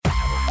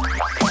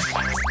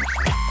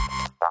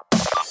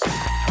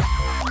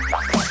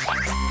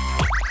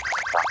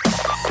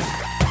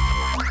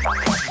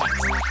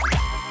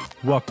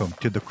Welcome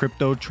to the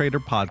Crypto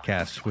Trader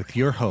Podcast with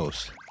your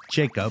host,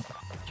 Jacob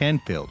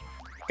Canfield.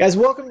 Guys,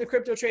 welcome to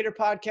Crypto Trader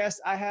Podcast.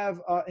 I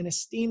have an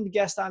esteemed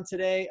guest on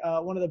today,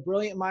 one of the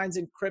brilliant minds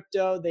in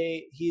crypto.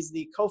 He's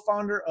the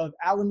co-founder of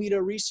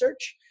Alameda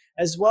Research,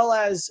 as well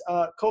as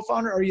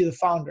co-founder, or are you the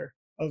founder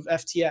of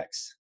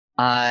FTX?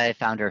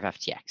 Founder of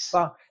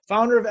FTX.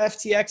 Founder of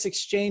FTX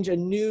Exchange, a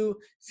new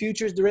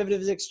futures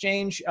derivatives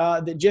exchange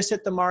that just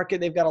hit the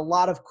market. They've got a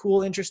lot of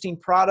cool, interesting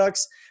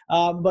products,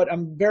 but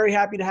I'm very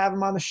happy to have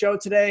him on the show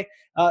today.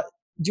 Do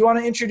you want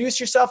to introduce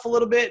yourself a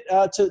little bit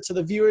to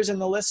the viewers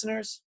and the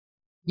listeners?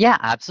 Yeah,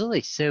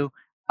 absolutely. So,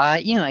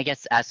 I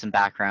guess as some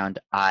background,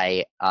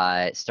 I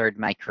started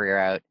my career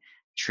out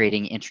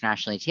trading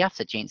international ETFs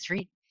at Jane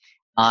Street.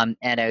 And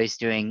I was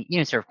doing,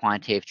 sort of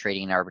quantitative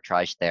trading and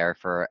arbitrage there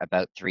for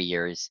about 3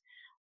 years.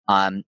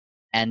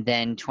 And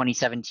then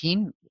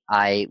 2017,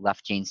 I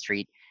left Jane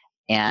Street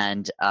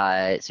and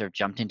sort of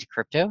jumped into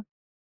crypto.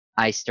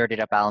 I started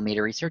up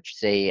Alameda Research,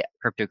 a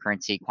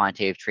cryptocurrency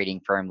quantitative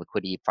trading firm,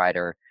 liquidity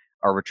provider,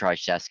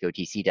 arbitrage desk,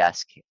 OTC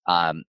desk,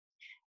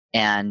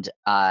 and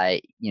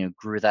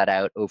grew that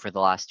out over the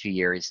last 2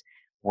 years.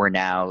 We're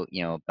now,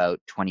 about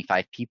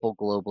 25 people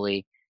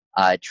globally,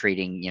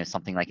 trading,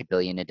 something like $1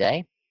 billion a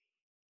day.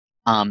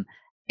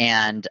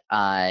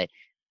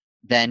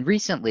 Then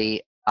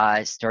recently,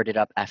 I started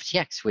up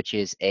FTX, which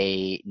is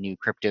a new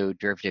crypto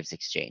derivatives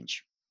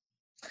exchange.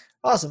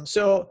 Awesome.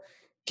 So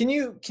can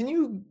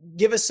you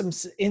give us some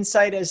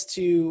insight as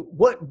to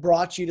what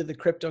brought you to the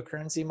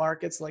cryptocurrency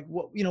markets? Like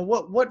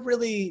what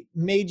really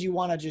made you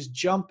want to just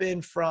jump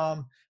in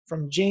from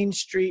Jane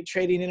Street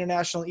trading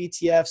international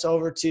ETFs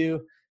over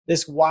to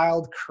this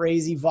wild,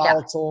 crazy,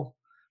 volatile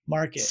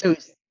market? So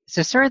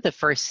sort of the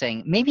first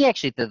thing, maybe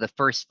actually the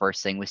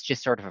first thing was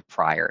just sort of a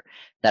prior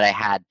that I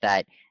had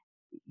that,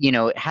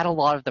 it had a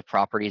lot of the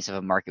properties of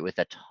a market with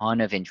a ton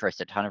of interest,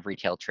 a ton of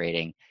retail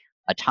trading,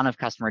 a ton of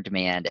customer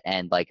demand,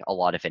 and like a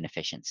lot of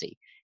inefficiency.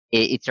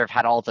 It sort of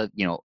had all the,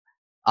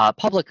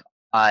 public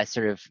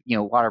sort of,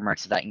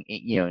 watermarks of that,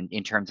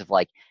 in terms of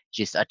like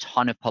just a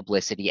ton of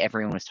publicity.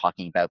 Everyone was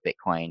talking about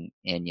Bitcoin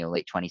in,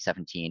 late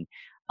 2017.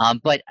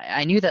 But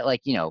I knew that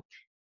like,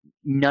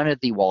 none of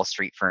the Wall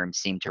Street firms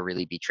seemed to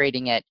really be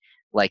trading it.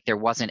 Like there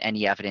wasn't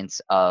any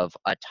evidence of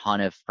a ton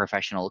of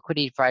professional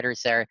liquidity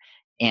providers there.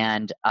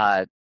 And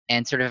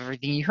sort of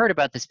everything you heard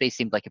about the space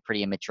seemed like a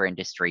pretty immature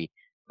industry,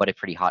 but a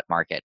pretty hot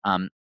market.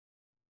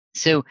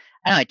 So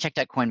I don't know, I checked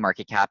out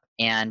CoinMarketCap,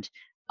 and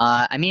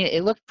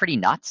it looked pretty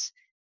nuts.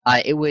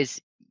 It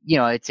was,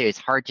 I'd say it's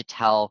hard to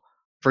tell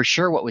for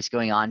sure what was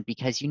going on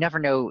because you never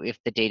know if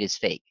the data is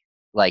fake.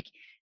 Like,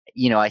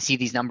 I see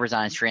these numbers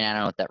on a screen, I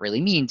don't know what that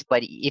really means,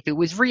 but if it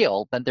was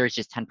real, then there's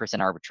just 10%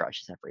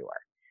 arbitrages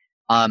everywhere.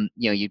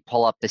 You'd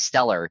pull up the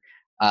Stellar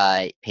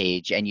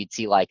page and you'd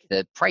see like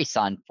the price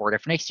on 4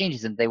 different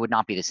exchanges and they would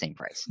not be the same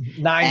price.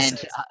 9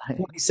 cents,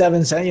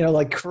 27 cents,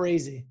 like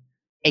crazy.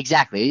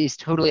 Exactly. It's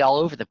totally all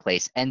over the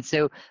place. And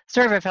so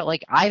sort of I felt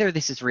like either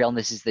this is real and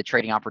this is the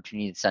trading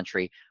opportunity of the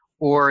century,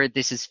 or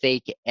this is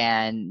fake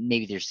and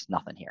maybe there's just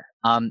nothing here.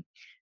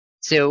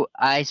 So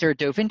I sort of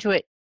dove into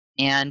it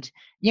and,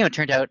 it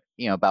turned out,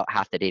 about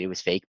half the data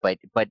was fake, but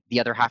the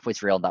other half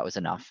was real and that was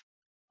enough.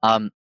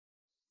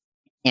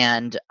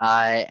 And so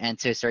I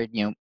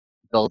started,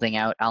 building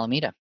out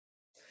Alameda.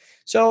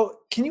 So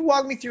can you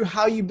walk me through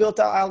how you built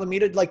out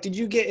Alameda? Like, did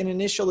you get an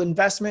initial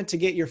investment to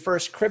get your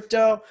first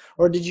crypto,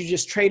 or did you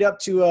just trade up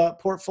to a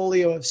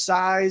portfolio of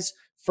size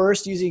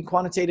first using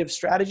quantitative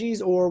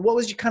strategies? Or what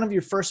was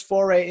your first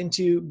foray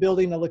into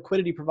building a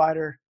liquidity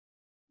provider?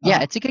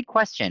 Yeah, it's a good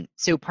question.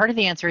 So part of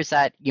the answer is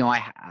that,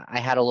 I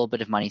had a little bit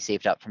of money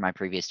saved up from my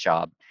previous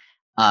job.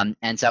 And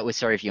so that was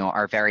sort of,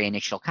 our very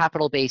initial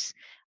capital base.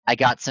 I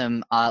got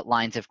some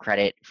lines of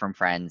credit from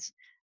friends.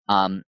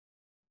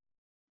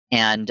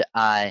 And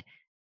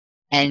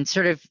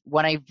sort of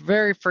when I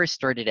very first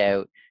started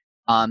out,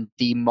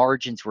 the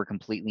margins were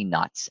completely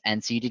nuts.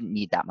 And so you didn't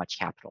need that much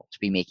capital to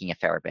be making a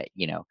fair bit.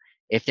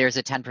 If there's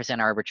a 10%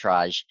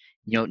 arbitrage,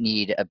 you don't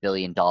need $1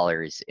 billion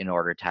in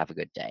order to have a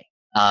good day.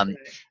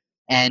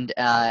 And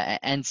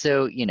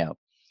so,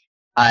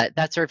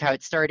 that's sort of how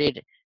it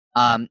started.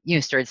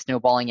 Started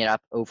snowballing it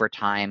up over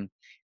time.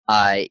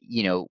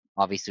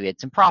 Obviously we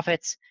had some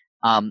profits.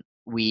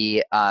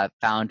 We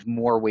found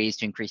more ways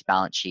to increase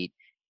balance sheet.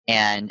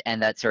 And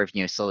that sort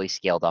of, slowly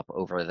scaled up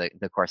over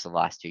the course of the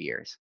last 2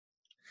 years.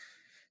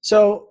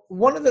 So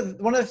one of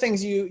the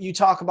things you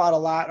talk about a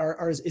lot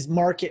is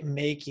market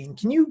making.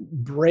 Can you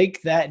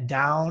break that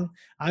down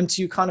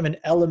onto kind of an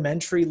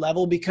elementary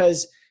level?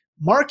 Because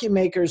market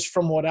makers,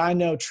 from what I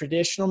know,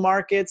 traditional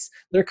markets,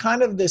 they're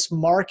kind of this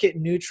market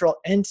neutral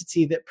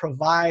entity that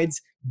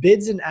provides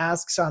bids and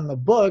asks on the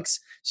books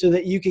so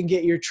that you can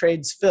get your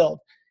trades filled.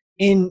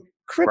 In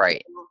crypto,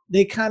 right,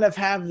 they kind of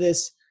have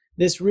this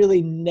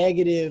really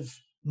negative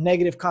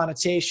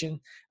connotation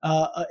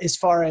as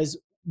far as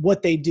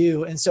what they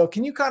do. And so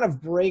can you kind of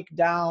break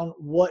down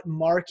what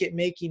market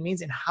making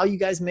means and how you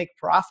guys make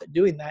profit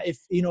doing that, if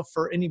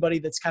for anybody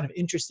that's kind of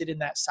interested in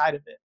that side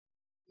of it?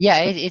 Yeah,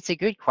 it's a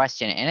good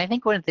question. And I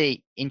think one of the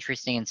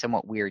interesting and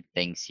somewhat weird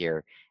things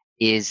here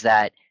is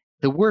that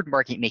the word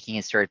market making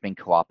has sort of been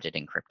co-opted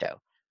in crypto.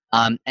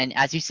 And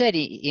as you said,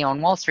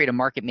 on Wall Street, a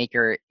market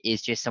maker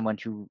is just someone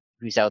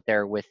who's out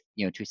there with,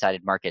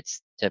 two-sided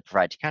markets to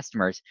provide to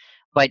customers.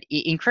 But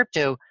in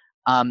crypto,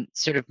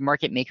 sort of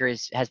market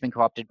makers has been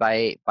co-opted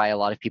by a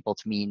lot of people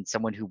to mean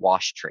someone who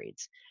wash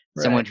trades,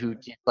 Right. someone who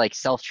like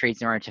self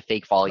trades in order to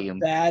fake A volume,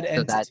 bad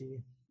so that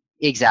entity.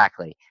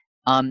 exactly.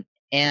 And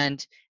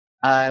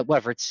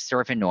whatever, it's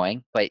sort of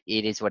annoying, but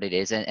it is what it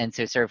is. And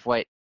so sort of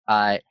what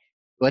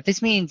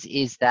this means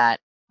is that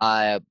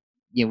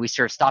we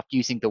sort of stopped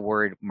using the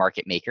word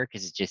market maker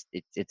because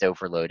it's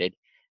overloaded.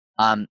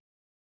 Um,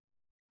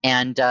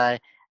 and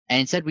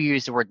instead we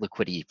use the word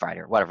liquidity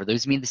provider, whatever.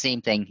 Those mean the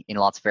same thing in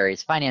lots of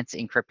areas. Finance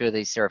in crypto,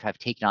 they sort of have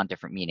taken on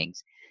different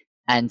meanings.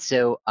 And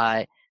so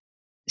what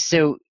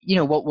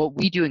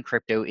we do in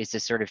crypto is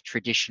this sort of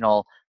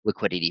traditional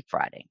liquidity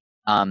providing,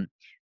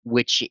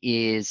 which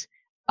is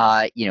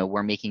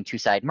we're making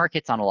two-sided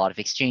markets on a lot of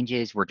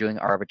exchanges. We're doing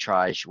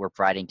arbitrage. We're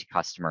providing to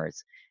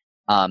customers,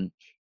 and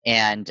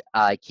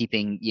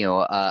keeping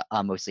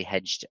a mostly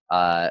hedged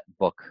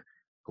book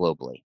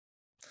globally.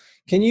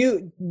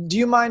 Do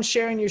you mind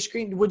sharing your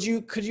screen?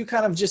 Could you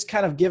kind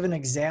of give an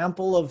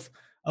example of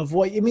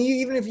what, I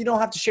mean, even if you don't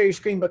have to share your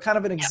screen, but kind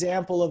of an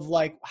example of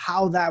like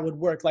how that would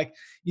work. Like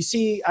you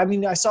see, I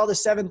mean, I saw the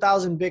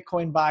 7,000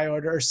 Bitcoin buy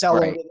order or sell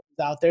order Right. that was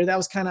out there. That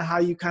was kind of how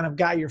you kind of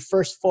got your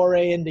first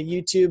foray into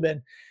YouTube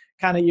and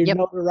kind of your Yep.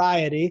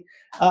 notoriety.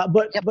 Yep.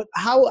 But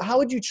how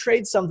would you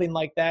trade something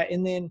like that?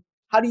 And then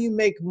how do you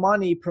make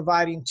money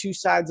providing two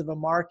sides of a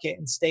market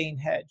and staying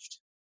hedged?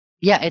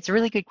 Yeah, it's a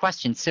really good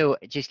question. So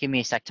just give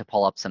me a sec to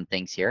pull up some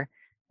things here,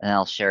 and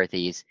I'll share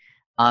these.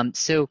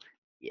 So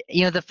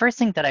the first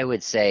thing that I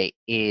would say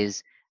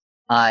is,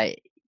 uh,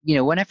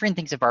 when everyone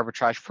thinks of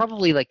arbitrage,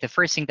 probably like the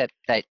first thing that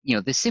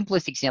the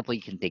simplest example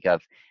you can think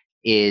of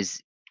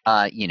is,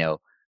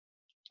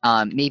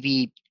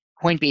 maybe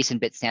Coinbase and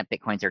Bitstamp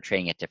Bitcoins are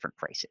trading at different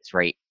prices,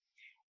 right?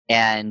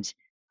 And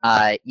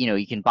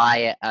you can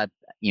buy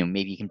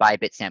maybe you can buy a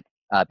Bitstamp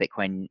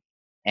Bitcoin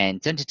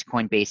and send it to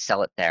Coinbase,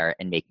 sell it there,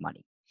 and make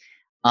money.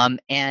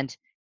 And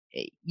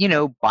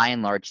by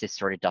and large, this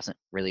sort of doesn't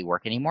really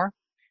work anymore.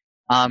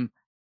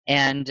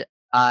 And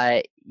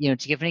to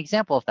give an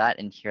example of that,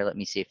 and here, let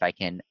me see if I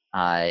can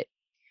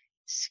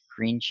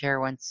screen share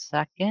 1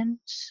 second.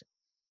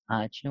 Do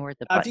you know where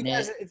the button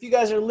is? If you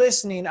guys are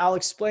listening, I'll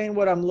explain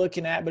what I'm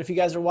looking at. But if you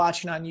guys are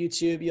watching on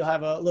YouTube, you'll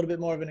have a little bit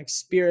more of an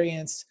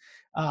experience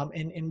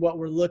in what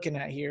we're looking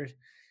at here.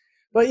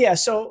 But yeah,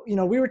 so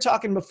we were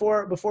talking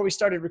before we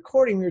started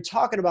recording. We were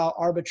talking about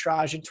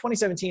arbitrage. In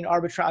 2017,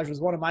 arbitrage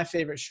was one of my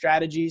favorite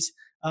strategies.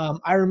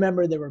 I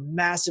remember there were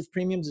massive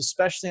premiums,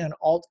 especially on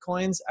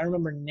altcoins. I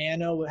remember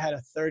Nano had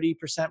a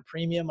 30%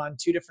 premium on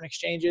two different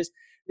exchanges.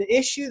 The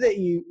issue that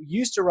you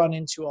used to run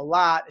into a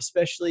lot,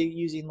 especially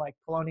using like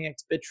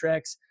Poloniex,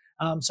 Bittrex,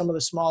 some of the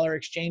smaller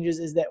exchanges,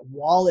 is that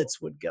wallets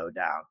would go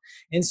down.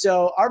 And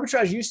so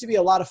arbitrage used to be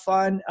a lot of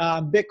fun.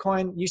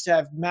 Bitcoin used to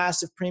have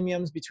massive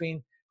premiums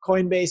between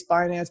Coinbase,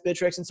 Binance,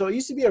 Bittrex. And so it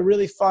used to be a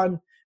really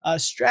fun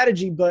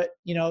strategy. But,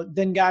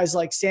 then guys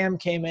like Sam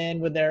came in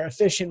with their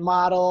efficient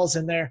models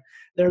and their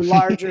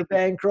larger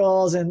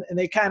bankrolls, and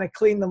they kind of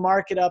cleaned the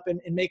market up and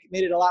made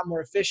it a lot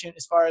more efficient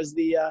as far as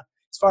the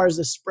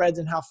spreads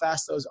and how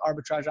fast those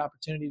arbitrage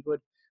opportunities would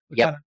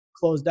Yep. kind of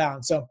close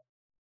down. So,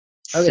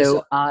 okay.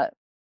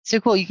 So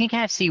cool. You can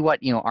kind of see what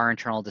our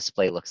internal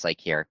display looks like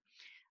here.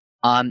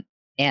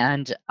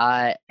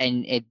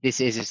 This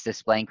is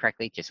displaying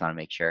correctly. Just want to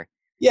make sure.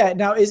 Yeah.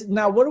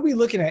 Now what are we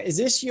looking at? Is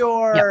this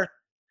your? Yep.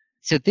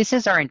 So this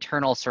is our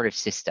internal sort of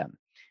system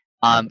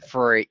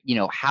for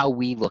how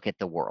we look at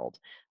the world.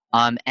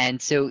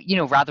 And so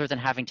rather than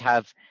having to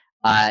have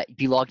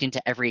be logged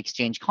into every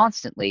exchange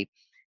constantly,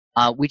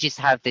 we just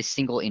have this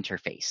single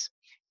interface.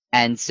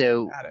 And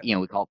so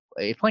we call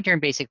a pointer,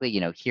 and basically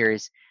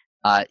here's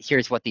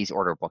what these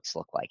order books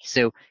look like.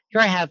 So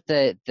here I have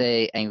and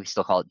we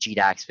still call it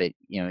GDAX, but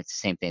it's the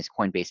same thing as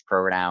Coinbase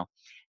Pro now,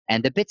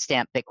 and the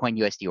Bitstamp Bitcoin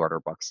USD order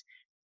books.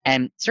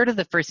 And sort of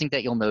the first thing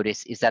that you'll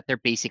notice is that they're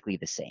basically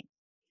the same.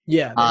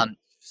 Yeah, they're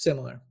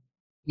similar.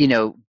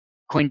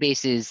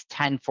 Coinbase is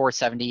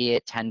 10,470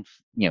 at 10.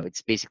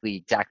 It's basically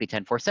exactly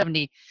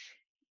 10,470.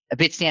 A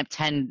Bitstamp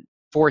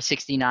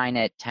 10,469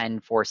 at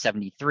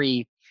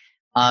 10,473.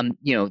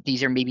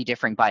 These are maybe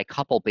differing by a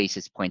couple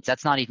basis points.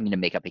 That's not even going to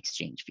make up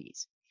exchange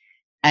fees.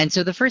 And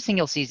so the first thing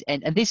you'll see is,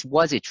 and this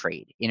was a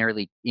trade in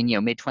mid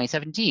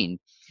 2017.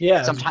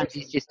 Yeah. Sometimes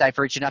it's just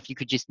diverged enough you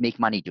could just make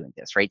money doing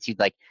this, right? So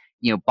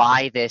you'd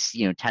buy this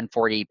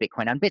 1040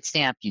 Bitcoin on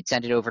Bitstamp, you'd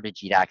send it over to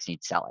GDAX and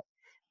you'd sell it.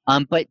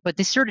 But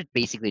this sort of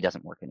basically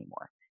doesn't work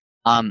anymore,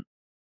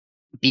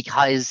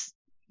 because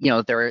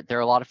there are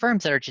a lot of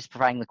firms that are just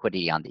providing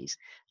liquidity on these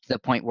to the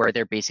point where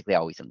they're basically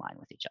always in line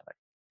with each other.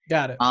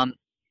 Got it.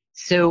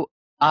 So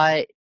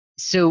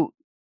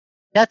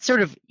that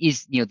sort of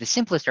is the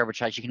simplest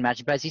arbitrage you can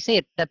imagine. But as you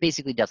say, that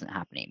basically doesn't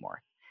happen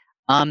anymore.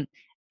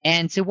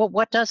 And so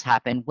what does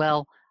happen?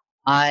 Well,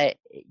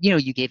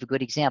 You gave a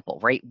good example,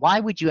 right? Why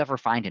would you ever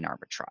find an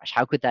arbitrage?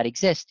 How could that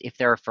exist if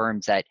there are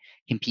firms that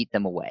compete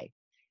them away?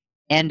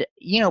 And,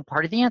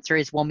 part of the answer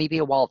is, well, maybe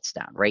a wallet's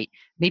down, right?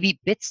 Maybe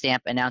Bitstamp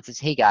announces,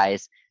 hey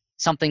guys,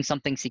 something,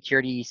 something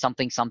security,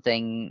 something,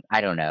 something,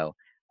 I don't know,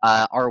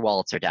 our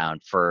wallets are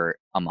down for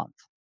a month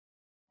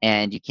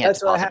and you can't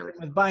That's what deposit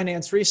happened with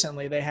Binance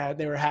recently.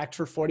 They were hacked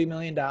for $40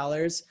 million.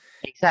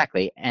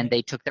 exactly. And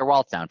they took their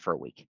wallets down for a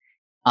week.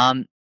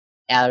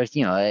 As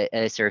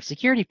a sort of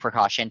security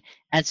precaution.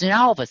 And so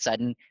now all of a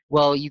sudden,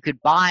 well, you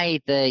could buy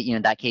the,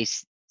 in that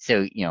case,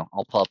 so,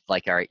 I'll pull up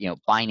like our,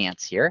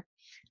 Binance here.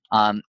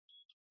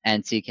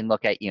 And so you can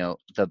look at,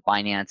 the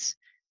Binance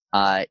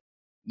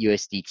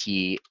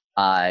USDT,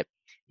 BTC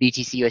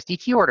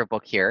USDT order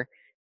book here.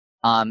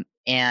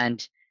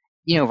 And,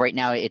 right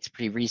now it's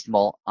pretty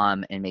reasonable.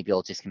 And maybe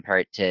I'll just compare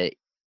it to,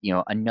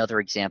 another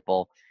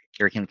example.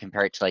 Here we can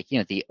compare it to like,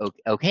 the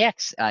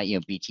OKX,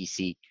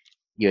 BTC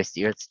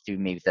USD. Let's do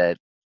maybe the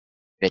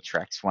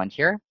Bittrex one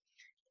here.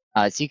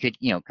 So you could,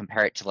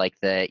 compare it to like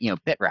the,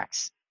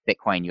 Bittrex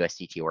Bitcoin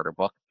USDT order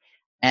book.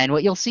 And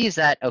what you'll see is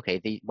that,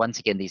 okay, once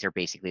again, these are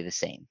basically the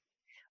same.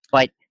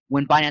 But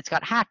when Binance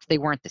got hacked, they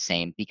weren't the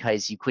same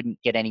because you couldn't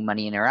get any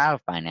money in or out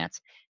of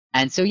Binance.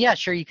 And so, yeah,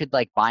 sure, you could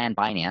like buy on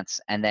Binance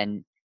and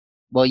then,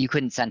 well, you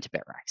couldn't send to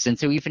Bittrex. And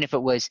so even if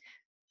it was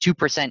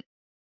 2%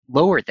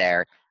 lower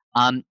there,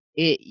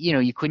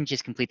 you couldn't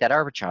just complete that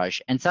arbitrage.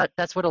 And so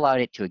that's what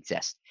allowed it to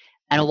exist.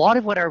 And a lot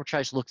of what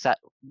arbitrage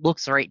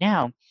looks right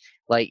now,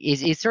 like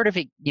is sort of,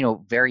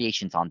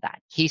 variations on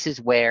that. Cases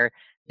where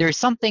there's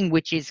something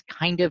which is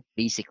kind of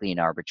basically an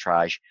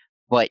arbitrage,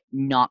 but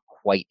not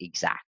quite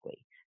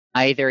exactly.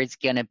 Either it's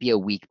going to be a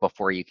week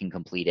before you can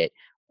complete it,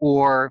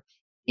 or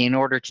in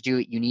order to do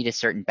it, you need a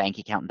certain bank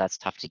account, and that's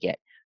tough to get.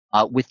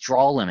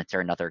 Withdrawal limits are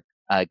another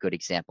good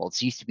example.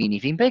 It used to be an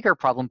even bigger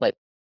problem, but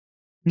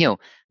there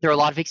are a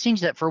lot of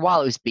exchanges that for a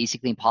while it was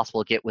basically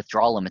impossible to get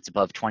withdrawal limits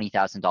above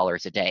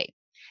 $20,000 a day.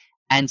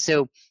 And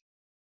so,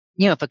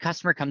 if a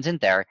customer comes in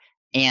there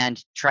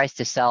and tries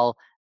to sell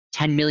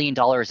 $10 million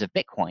of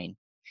Bitcoin,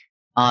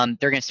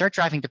 they're going to start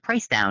driving the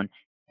price down,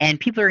 and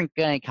people are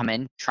going to come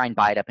in, try and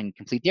buy it up and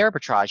complete the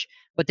arbitrage,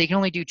 but they can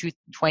only do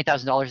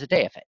 $20,000 a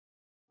day of it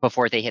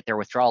before they hit their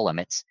withdrawal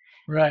limits.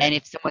 Right. And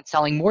if someone's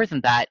selling more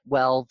than that,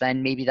 well,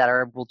 then maybe that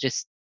arb will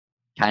just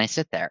kind of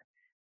sit there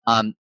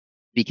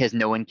because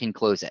no one can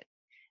close it.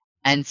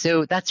 And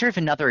so that's sort of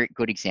another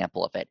good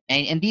example of it.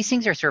 And these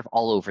things are sort of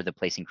all over the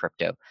place in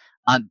crypto.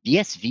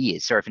 BSV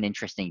is sort of an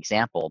interesting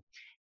example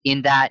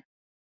in that,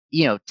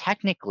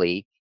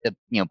 technically the,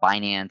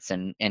 Binance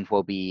and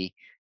Huobi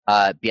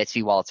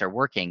BSV wallets are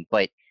working,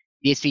 but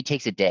BSV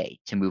takes a day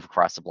to move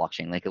across the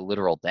blockchain, like a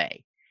literal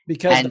day.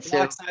 Because the And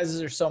block so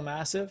sizes are so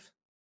massive.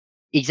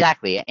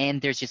 exactly,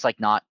 and there's just like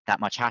not that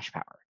much hash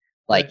power,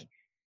 like Right.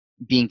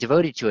 being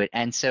devoted to it.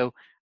 And so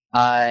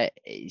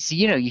you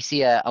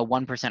see a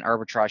 1%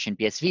 arbitrage in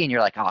BSV and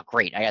you're like, oh,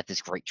 great, I got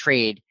this great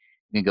trade.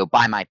 I'm going to go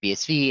buy my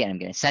BSV and I'm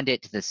going to send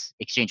it to this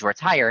exchange where it's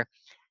higher.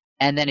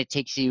 And then it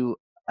takes you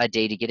a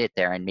day to get it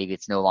there, and maybe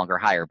it's no longer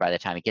higher by the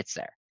time it gets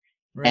there.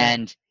 Right.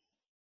 And,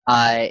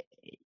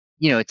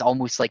 it's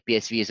almost like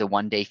BSV is a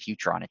one-day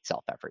future on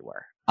itself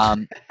everywhere.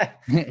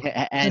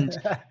 And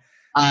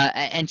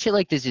shit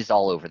like this is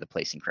all over the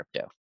place in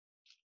crypto.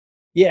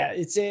 Yeah,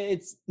 it's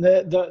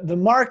the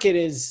market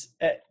is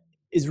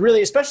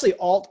really, especially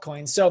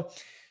altcoins. So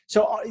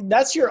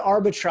that's your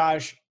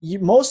arbitrage.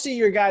 Most of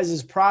your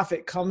guys'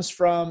 profit comes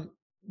from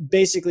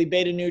basically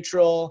beta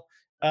neutral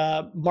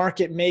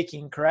market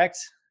making, correct?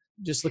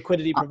 Just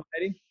liquidity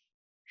providing.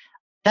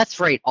 That's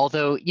right.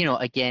 Although,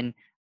 again,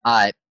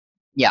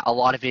 yeah, a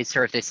lot of it is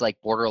sort of this like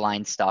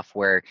borderline stuff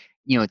where,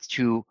 it's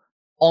two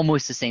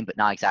almost the same, but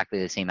not exactly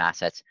the same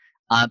assets.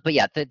 But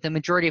yeah, the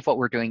majority of what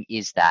we're doing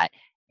is that.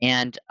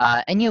 And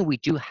we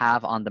do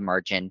have on the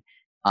margin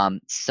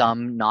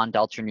some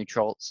non-delta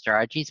neutral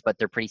strategies, but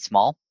they're pretty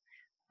small.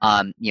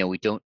 We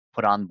don't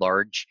put on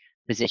large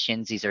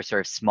positions. These are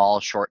sort of small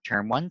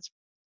short-term ones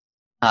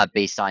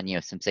based on,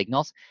 some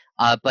signals.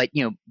 But,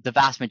 the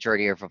vast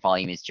majority of our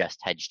volume is just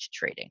hedged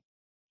trading.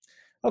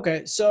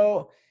 Okay,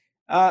 so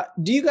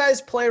do you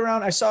guys play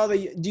around?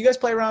 Do you guys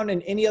play around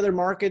in any other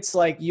markets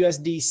like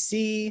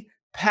USDC,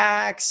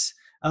 PAX,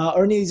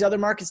 or any of these other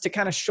markets to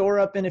kind of shore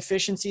up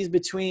inefficiencies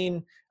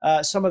between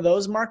some of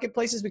those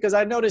marketplaces? Because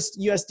I noticed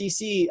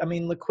USDC, I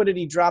mean,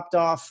 liquidity dropped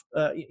off,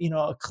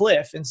 a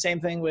cliff, and same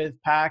thing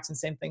with PAX, and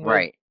same thing with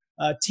Right.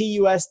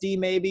 TUSD.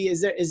 Maybe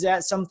is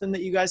that something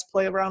that you guys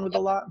play around with a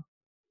lot?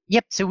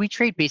 Yep. So we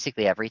trade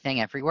basically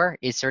everything everywhere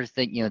is sort of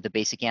the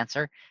basic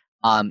answer.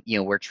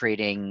 We're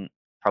trading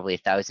probably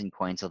 1,000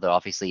 coins, although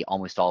obviously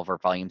almost all of our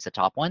volume's the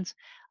top ones.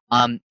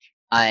 And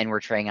we're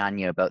trading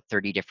on about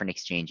 30 different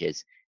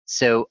exchanges.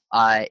 So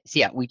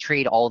yeah, we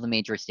trade all the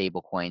major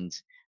stable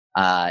coins.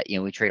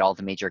 We trade all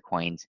the major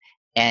coins.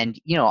 And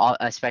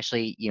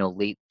especially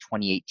late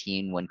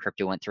 2018 when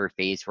crypto went through a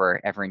phase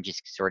where everyone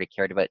just sort of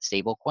cared about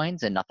stable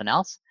coins and nothing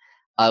else.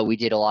 We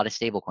did a lot of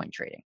stable coin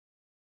trading.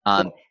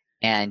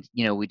 And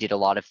we did a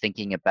lot of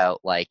thinking about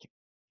like,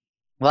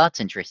 well, that's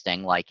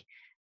interesting. Like,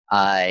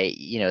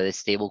 The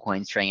stable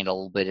coin's trading at a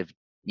little bit of,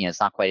 it's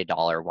not quite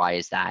 $1. Why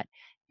is that?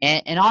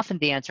 And often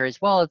the answer is,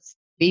 well, it's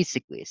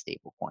basically a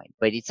stable coin,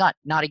 but it's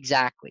not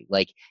exactly.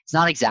 Like, it's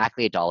not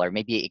exactly $1.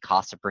 Maybe it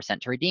costs 1%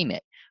 to redeem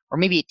it, or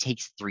maybe it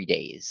takes 3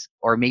 days,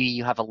 or maybe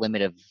you have a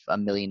limit of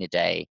 1 million a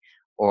day,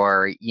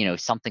 or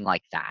something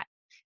like that,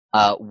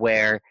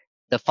 where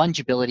the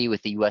fungibility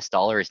with the US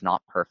dollar is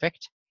not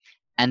perfect,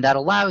 and that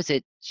allows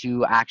it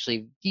to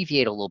actually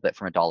deviate a little bit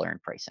from $1 in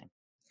pricing.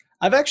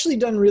 I've actually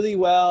done really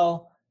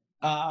well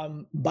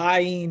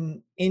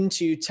buying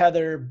into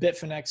Tether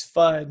Bitfinex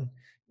FUD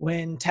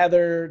when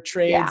Tether Yeah,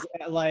 trades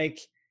at like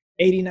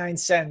 89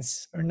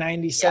 cents or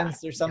 90 yeah,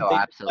 cents or no, something.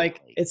 Like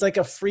absolutely. it's like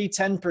a free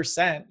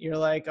 10%. You're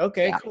like,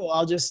 okay, Yeah. cool.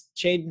 I'll just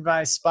change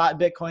my spot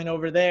Bitcoin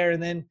over there.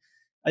 And then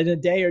in a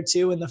day or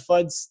two when the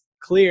FUD's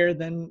clear,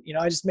 then,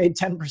 I just made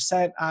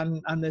 10%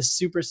 on this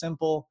super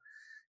simple.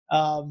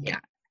 Yeah.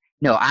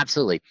 No,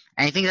 absolutely.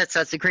 And I think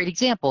that's a great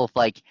example of,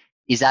 like,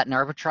 is that an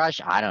arbitrage?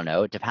 I don't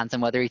know. It depends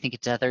on whether you think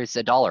it's Tether's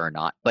 $1 or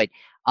not. But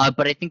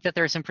I think that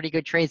there are some pretty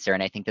good trades there.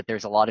 And I think that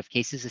there's a lot of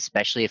cases,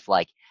 especially if,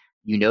 like,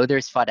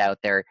 there's FUD out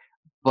there,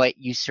 but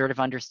you sort of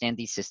understand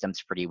these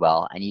systems pretty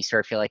well, and you sort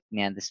of feel like,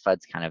 man, this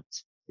FUD's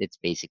it's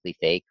basically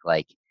fake.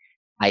 Like,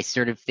 I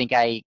sort of think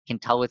I can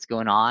tell what's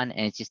going on,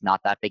 and it's just not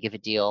that big of a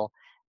deal.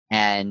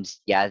 And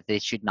yeah,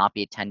 this should not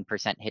be a 10%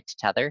 hit to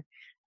Tether.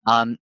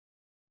 Um,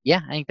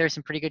 yeah, I think there's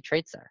some pretty good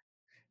trades there.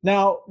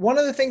 Now, one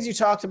of the things you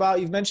talked about,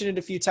 you've mentioned it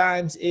a few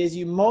times, is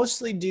you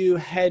mostly do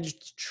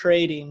hedged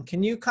trading.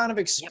 Can you kind of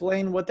Yep.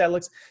 explain what that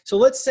looks? So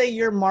let's say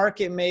you're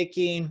market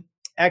making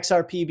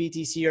XRP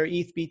BTC or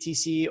ETH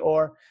BTC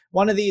or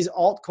one of these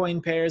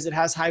altcoin pairs that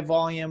has high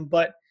volume,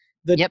 but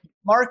the Yep.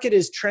 market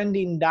is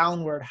trending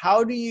downward.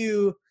 How do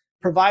you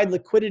provide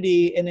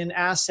liquidity in an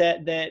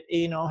asset that,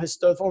 has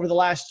over the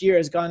last year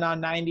has gone down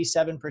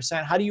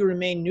 97%? How do you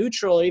remain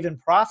neutral or even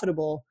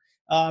profitable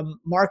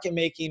market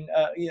making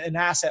an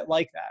asset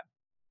like that?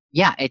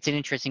 Yeah, it's an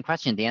interesting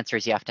question. The answer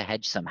is you have to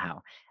hedge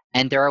somehow.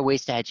 And there are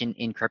ways to hedge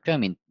in crypto. I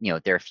mean,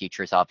 there are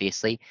futures,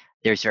 obviously.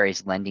 There's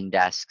various lending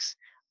desks.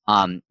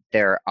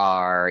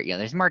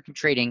 There's market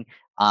trading.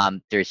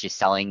 There's just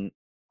selling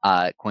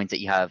coins that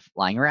you have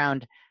lying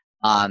around.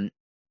 Um,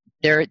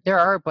 there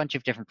are a bunch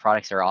of different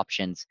products or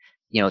options,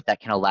 that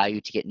can allow you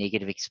to get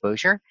negative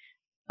exposure.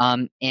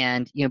 And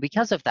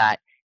because of that,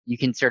 you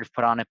can sort of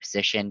put on a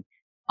position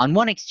on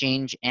one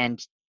exchange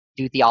and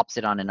do the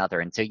opposite on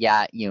another. And so,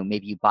 yeah,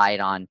 maybe you buy it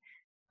on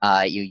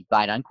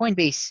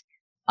Coinbase,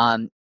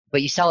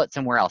 but you sell it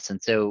somewhere else, and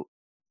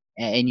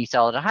you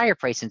sell it at a higher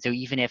price. And so,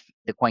 even if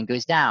the coin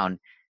goes down,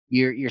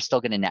 you're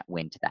still going to net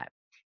win to that.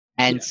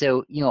 And Yeah.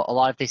 so, a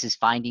lot of this is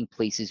finding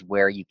places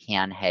where you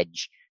can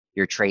hedge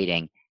your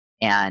trading,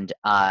 and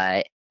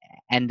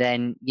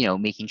then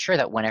making sure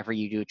that whenever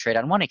you do a trade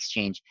on one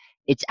exchange,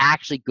 it's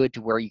actually good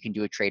to where you can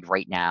do a trade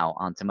right now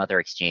on some other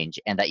exchange,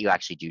 and that you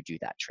actually do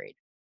that trade.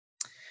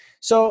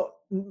 So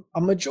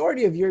a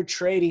majority of your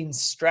trading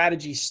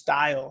strategy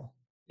style,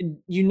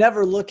 you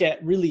never look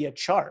at really a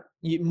chart.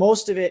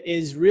 Most of it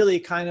is really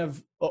kind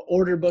of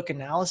order book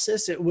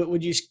analysis.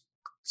 Would you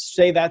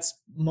say that's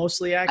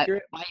mostly Uh,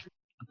 accurate? by,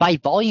 by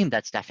volume,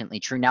 that's definitely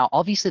true. Now,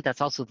 obviously,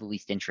 that's also the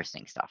least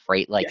interesting stuff,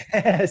 right? Like,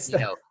 Yes.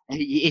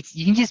 it's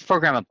you can just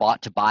program a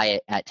bot to buy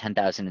it at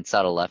 10,000 and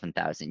sell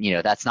 11,000.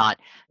 That's not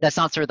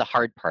sort of the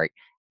hard part.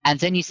 And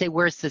then you say,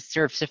 where's the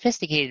sort of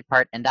sophisticated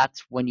part? And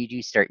that's when you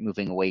do start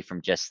moving away from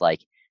just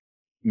like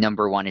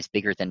number one is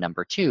bigger than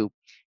number two,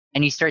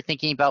 and you start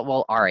thinking about,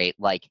 well, all right,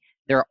 like,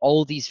 there are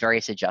all these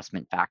various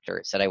adjustment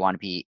factors that I want to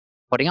be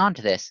putting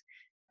onto this,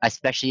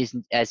 especially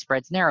as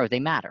spreads narrow, they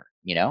matter.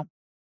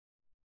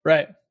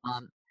 Right.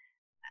 Um,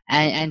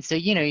 and so,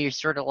 you're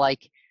sort of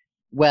like,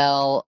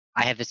 well,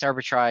 I have this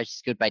arbitrage,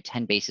 it's good by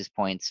 10 basis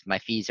points. My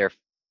fees are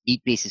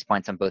 8 basis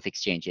points on both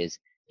exchanges.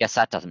 Guess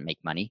that doesn't make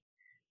money.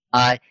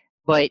 Uh,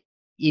 but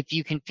if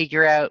you can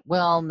figure out,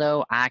 well,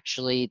 no,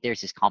 actually,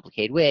 there's this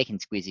complicated way I can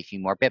squeeze a few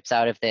more bips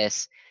out of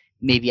this.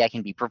 Maybe I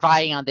can be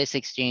providing on this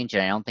exchange,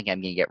 and I don't think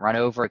I'm going to get run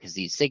over because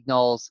these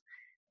signals.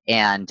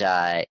 And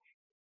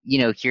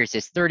here's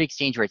this third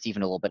exchange where it's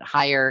even a little bit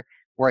higher,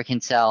 where I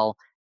can sell.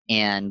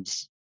 And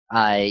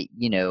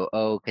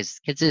because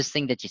this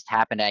thing that just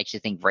happened, I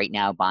actually think right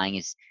now buying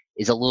is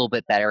a little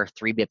bit better,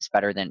 3 bips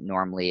better than it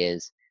normally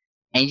is.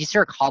 And you just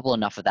sort of cobble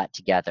enough of that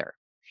together.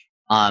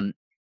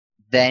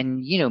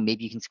 Then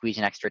maybe you can squeeze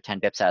an extra 10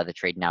 bips out of the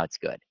trade. Now it's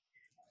good.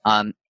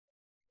 Um,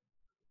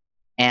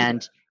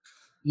 and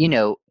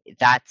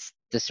that's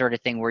the sort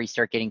of thing where you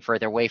start getting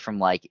further away from,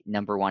 like,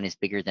 number one is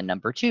bigger than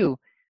number two,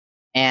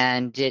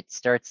 and it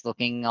starts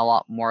looking a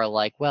lot more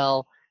like,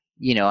 well,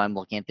 I'm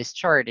looking at this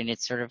chart, and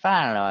it's sort of,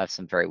 I don't know, I have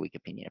some very weak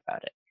opinion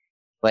about it,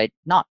 but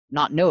not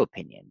no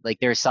opinion. Like,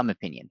 there's some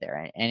opinion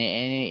there,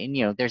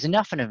 and there's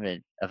enough of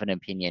an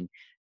opinion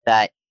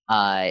that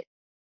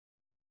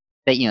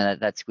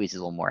that squeezes a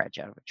little more edge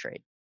out of a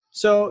trade.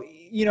 So,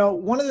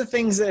 one of the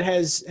things that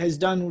has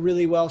done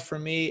really well for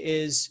me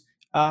is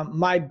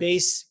my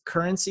base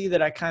currency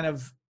that I kind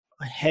of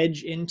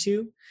hedge into.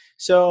 Yep.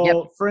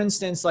 So for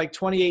instance, like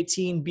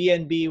 2018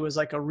 BNB was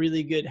like a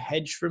really good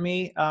hedge for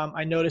me.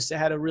 I noticed it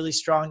had a really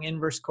strong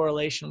inverse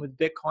correlation with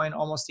Bitcoin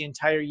almost the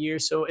entire year.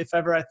 So if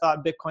ever I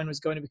thought Bitcoin was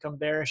going to become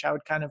bearish, I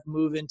would kind of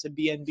move into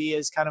BNB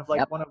as kind of like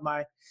Yep. one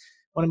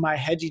of my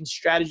hedging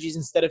strategies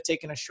instead of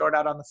taking a short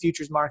out on the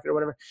futures market or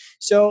whatever.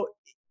 So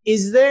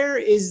is there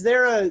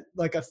a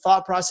like a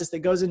thought process that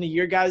goes into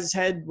your guys'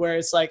 head where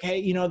it's like, hey,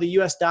 you know, the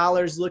US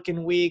dollar is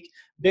looking weak,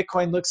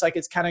 Bitcoin looks like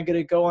it's kind of going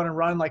to go on a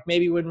run, like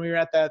maybe when we were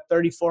at that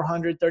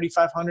 3,400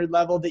 3,500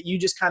 level, that you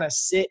just kind of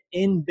sit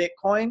in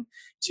Bitcoin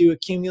to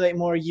accumulate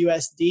more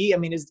USD? I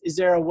mean, is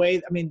there a way,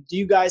 I mean, do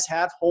you guys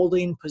have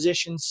holding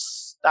position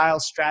style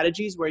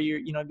strategies where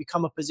you know,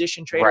 become a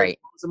position trader Right.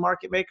 as a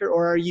market maker,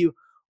 or are you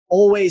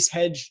always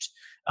hedged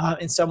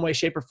in some way,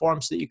 shape, or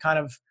form so that you kind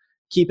of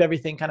keep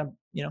everything kind of,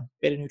 you know,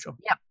 beta neutral?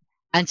 Yeah.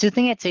 And so the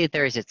thing I'd say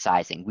there is its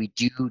sizing. We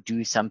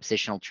do some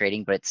positional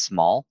trading, but it's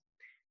small.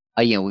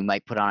 You know, we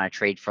might put on a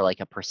trade for like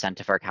a %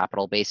 of our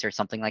capital base or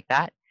something like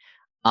that.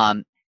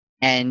 And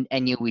you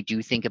know, we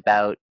do think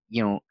about,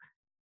 you know,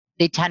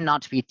 they tend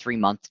not to be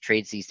 3-month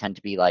trades. These tend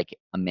to be like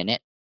a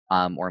minute,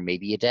 or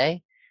maybe a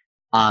day.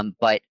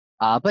 But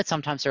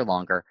sometimes they're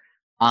longer.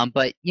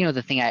 But you know,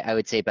 the thing I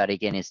would say about it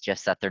again is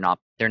just that they're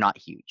not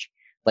huge.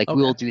 Like Okay.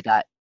 we'll do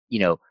that, you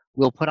know,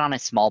 we'll put on a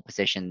small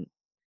position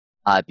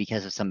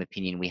because of some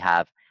opinion we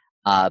have,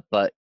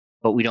 but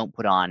we don't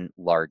put on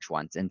large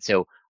ones. And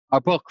so our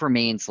book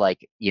remains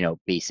like, you know,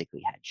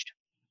 basically hedged.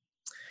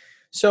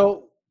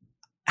 So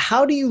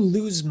how do you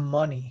lose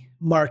money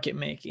market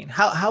making?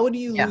 How do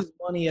you Yeah, lose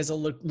money as a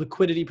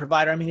liquidity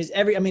provider? I mean,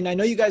 I mean, I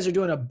know you guys are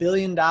doing $1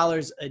 billion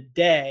a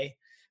day,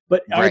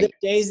 but are there right.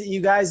 days that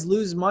you guys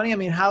lose money? I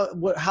mean,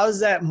 how's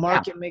that Yeah,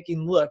 market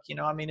making look? You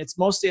know, I mean, it's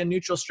mostly a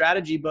neutral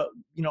strategy, but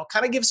you know,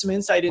 kind of give some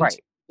insight into right.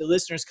 the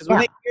listeners, because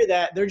when Yeah. they hear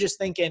that, they're just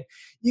thinking,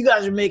 you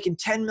guys are making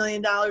 $10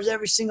 million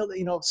every single day,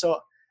 you know. So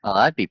Well,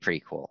 that'd be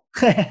pretty cool.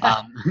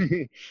 Um,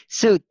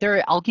 so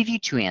I'll give you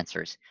two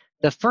answers.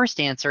 The first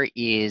answer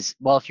is,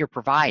 well, if you're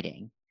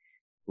providing,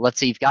 let's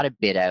say you've got a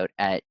bid out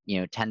at, you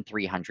know,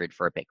 10,300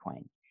 for a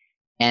Bitcoin,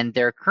 and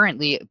there are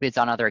currently bids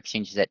on other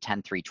exchanges at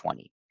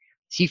 10,320.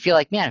 So you feel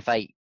like, man, if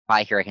I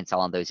buy here, I can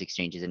sell on those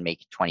exchanges and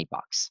make 20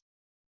 bucks.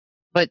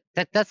 But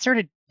that sort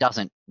of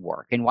doesn't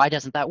work. And why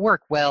doesn't that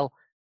work? Well,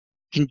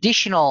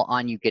 conditional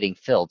on you getting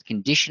filled,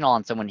 conditional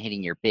on someone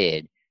hitting your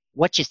bid,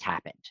 what just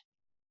happened?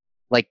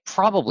 Like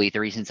probably the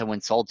reason someone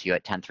sold to you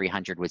at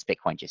 10,300 was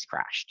Bitcoin just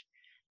crashed,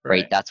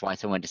 right? right. That's why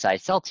someone decided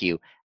to sell to you.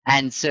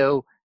 And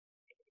so,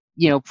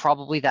 you know,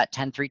 probably that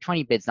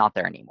 10,320 bid's not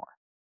there anymore.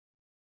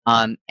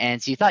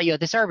 And so you thought, you know,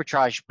 this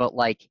arbitrage, but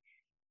like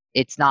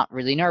it's not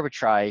really an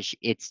arbitrage.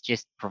 It's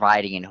just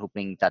providing and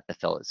hoping that the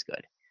fill is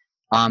good.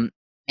 Um,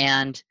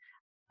 and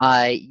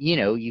you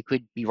know, you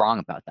could be wrong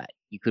about that.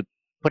 You could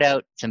put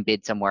out some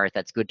bid somewhere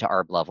that's good to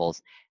ARB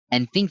levels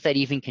and think that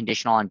even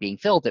conditional on being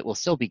filled, it will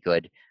still be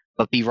good,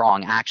 but be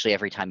wrong. Actually,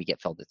 every time you get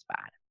filled, it's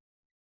bad.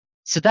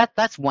 So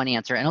that's one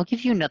answer. And I'll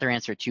give you another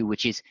answer too,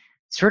 which is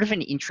sort of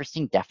an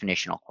interesting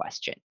definitional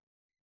question.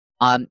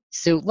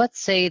 So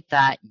let's say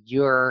that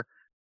you're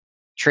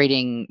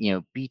trading, you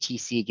know,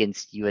 BTC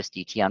against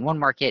USDT on one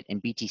market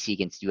and BTC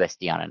against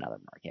USD on another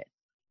market.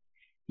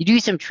 You do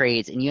some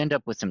trades and you end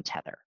up with some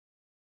tether.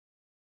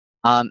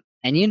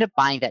 And you end up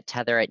buying that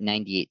tether at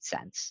 98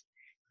 cents.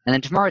 And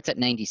then tomorrow it's at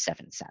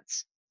 97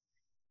 cents.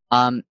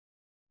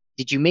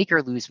 Did you make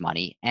or lose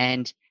money?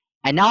 And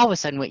now all of a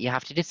sudden what you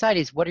have to decide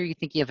is, what are you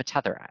thinking of a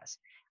tether as?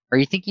 Are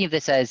you thinking of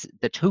this as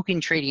the token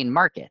trading in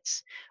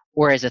markets,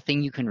 or as a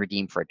thing you can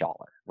redeem for $1,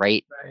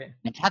 right? Right.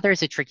 And tether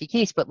is a tricky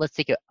case, but let's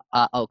take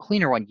a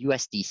cleaner one,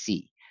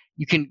 USDC.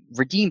 You can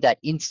redeem that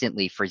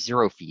instantly for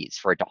 0 fees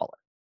for $1.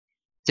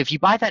 So if you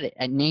buy that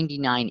at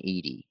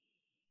 99.80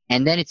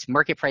 and then its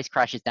market price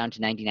crashes down to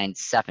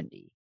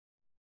 99.70,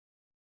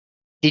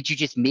 did you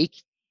just make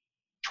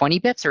 20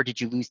 bips or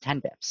did you lose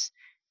 10 bips?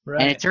 And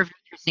Right. it's sort of an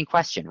interesting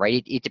question,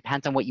 right? It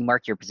depends on what you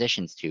mark your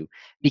positions to.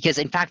 Because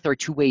in fact, there are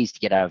two ways to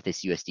get out of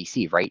this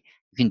USDC, right?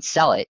 You can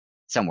sell it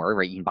somewhere,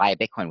 right? You can buy a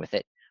Bitcoin with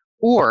it,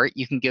 or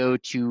you can go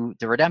to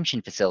the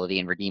redemption facility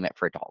and redeem it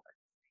for $1.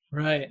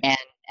 Right.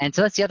 And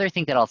so that's the other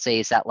thing that I'll say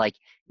is that like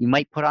you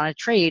might put on a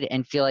trade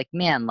and feel like,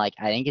 man, like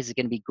I think this is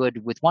going to be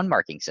good with one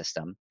marking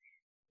system.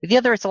 With the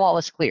other, it's a lot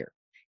less clear.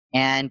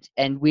 And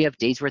we have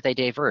days where they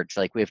diverge.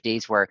 Like we have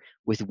days where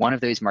with one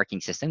of those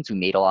marking systems we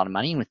made a lot of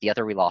money, and with the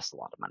other we lost a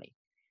lot of money.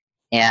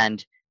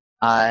 And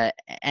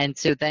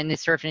so then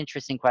it's sort of an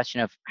interesting question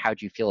of how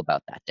do you feel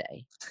about that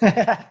day?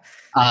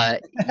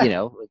 You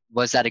know,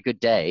 was that a good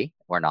day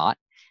or not?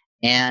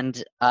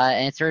 And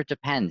it sort of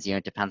depends. You know,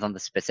 it depends on the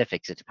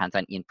specifics. It depends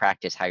on in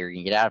practice how you're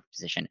going to get out of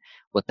position,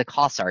 what the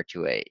costs are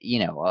to it.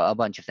 You know, a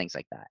bunch of things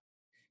like that.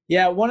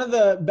 Yeah, one of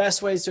the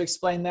best ways to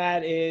explain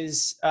that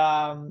is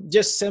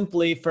just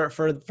simply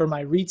for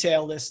my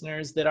retail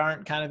listeners that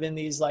aren't kind of in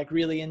these like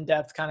really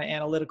in-depth kind of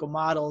analytical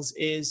models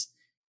is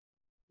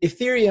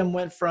Ethereum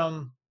went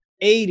from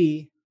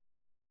 80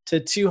 to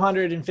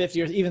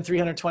 250 or even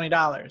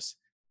 $320.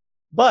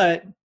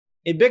 But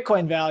in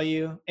Bitcoin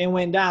value, it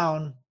went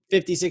down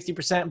 50,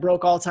 60%,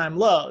 broke all-time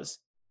lows.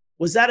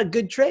 Was that a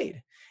good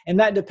trade? And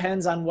that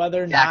depends on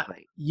whether or not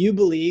you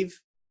believe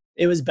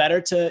it was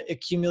better to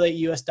accumulate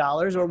US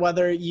dollars, or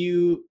whether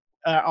you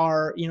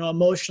are,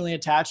 emotionally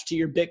attached to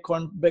your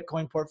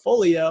Bitcoin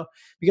portfolio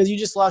because you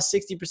just lost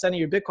 60% of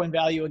your Bitcoin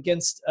value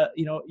against,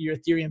 your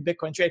Ethereum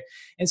Bitcoin trade.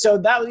 And so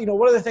that,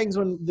 one of the things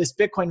when this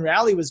Bitcoin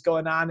rally was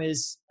going on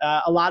is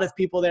a lot of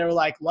people, they were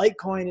like,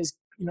 Litecoin is,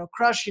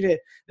 crushing it.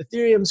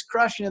 Ethereum's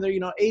crushing it.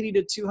 They're, 80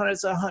 to 200,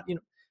 so 100,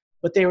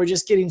 but they were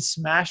just getting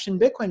smashed in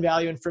Bitcoin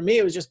value. And for me,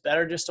 it was just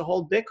better just to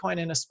hold Bitcoin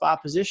in a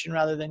spot position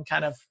rather than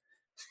kind of,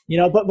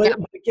 but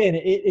again,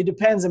 it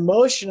depends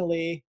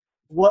emotionally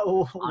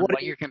what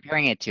you're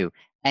comparing it to.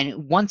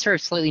 And one sort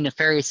of slightly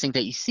nefarious thing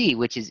that you see,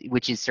 which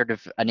is sort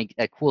of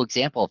a cool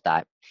example of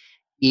that,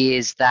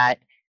 is that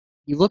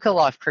you look at a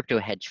lot of crypto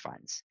hedge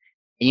funds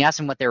and you ask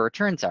them what their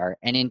returns are.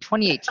 And in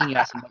 2018, you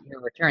ask them what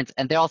your returns,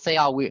 and they all say,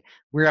 "Oh,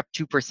 we're up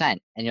 2%."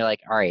 And you're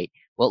like, "All right,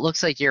 well, it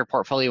looks like your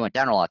portfolio went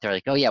down a lot." They're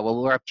like, "Oh yeah,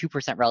 well, we're up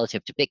 2%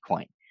 relative to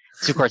Bitcoin."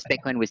 So of course,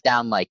 Bitcoin was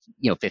down like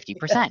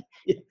 50%.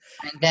 Yeah.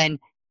 And then,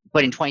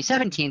 but in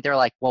 2017, they're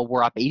like, "Well,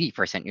 we're up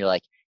 80%." You're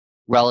like,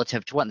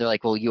 relative to what? And they're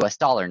like, "Well, US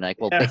dollar." And like,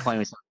 "Well, Yeah. Bitcoin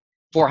was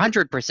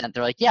 400%.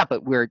 They're like, "Yeah,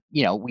 but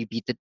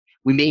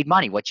we made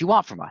money. What you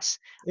want from us?"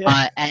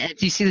 Yeah. And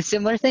you see the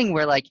similar thing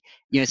where like,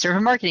 sort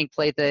of marketing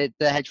play, the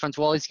hedge funds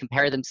will always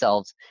compare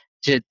themselves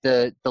to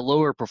the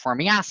lower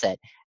performing asset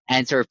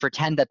and sort of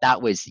pretend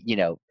that was,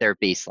 their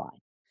baseline.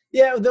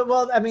 Yeah.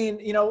 Well, I mean,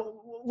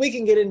 we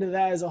can get into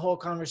that as a whole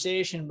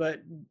conversation,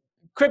 but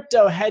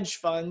crypto hedge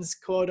funds,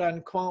 quote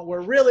unquote,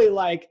 were really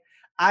like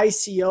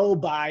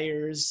ICO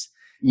buyers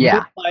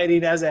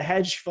moonlighting as a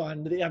hedge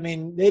fund. I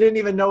mean, they didn't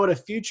even know what a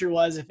future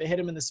was if it hit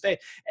them in the face.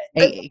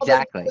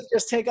 Exactly.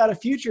 Just take out a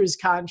futures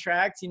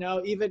contract,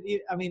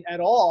 at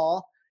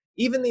all.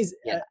 Even these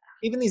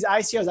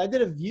ICOs. I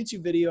did a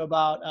YouTube video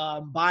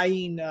about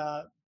buying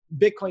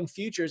Bitcoin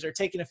futures, or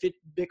taking a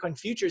Bitcoin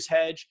futures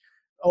hedge,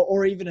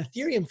 or even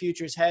Ethereum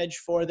futures hedge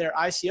for their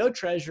ICO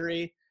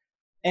treasury.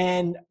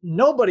 And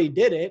nobody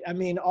did it. I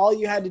mean, all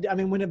you had to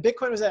do, when a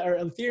Bitcoin was or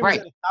Ethereum was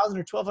at $1,000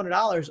 or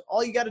 $1,200,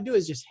 all you got to do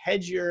is just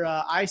hedge your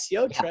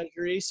ICO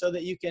treasury so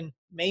that you can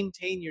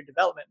maintain your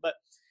development. But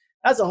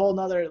that's a whole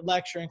nother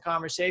lecture and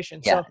conversation.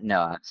 Yeah, no,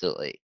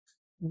 absolutely.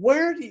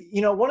 Where do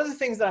one of the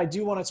things that I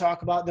do want to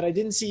talk about that I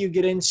didn't see you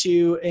get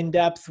into in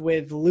depth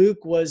with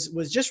Luke was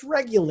just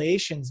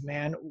regulations,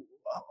 man.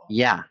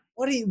 Yeah.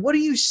 What do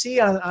you see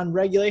on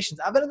regulations?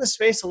 I've been in the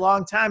space a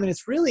long time, and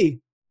it's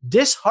really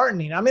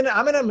disheartening. I'm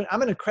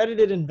an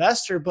accredited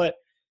investor, but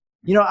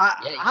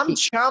I'm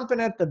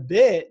chomping at the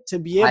bit to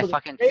be able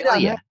to trade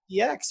on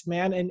FTX,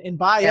 man, and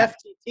buy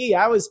FTT.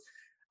 I was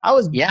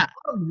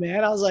bummed,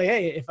 man. I was like,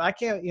 hey, if I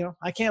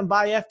can't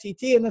buy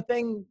FTT, and the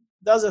thing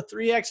does a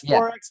 3x,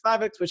 4x,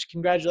 5x, which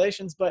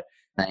congratulations, but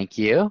thank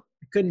you.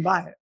 I couldn't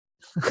buy it.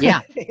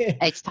 Yeah,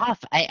 it's tough.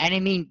 I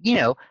mean,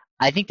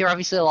 I think there are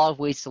obviously a lot of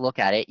ways to look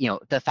at it.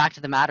 The fact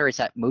of the matter is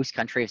that most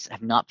countries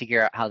have not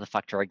figured out how the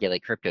fuck to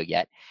regulate crypto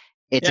yet.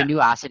 It's a new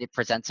asset. It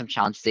presents some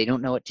challenges. They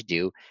don't know what to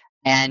do.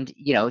 And,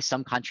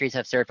 some countries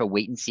have sort of a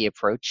wait and see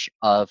approach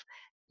of,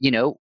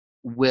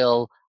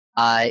 we'll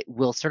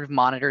sort of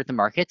monitor the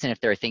markets. And if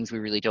there are things we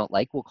really don't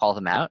like, we'll call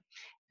them out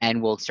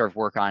and we'll sort of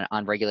work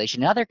on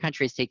regulation. And other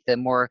countries take the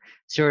more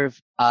sort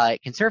of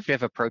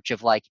conservative approach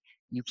of like,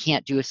 you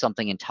can't do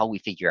something until we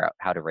figure out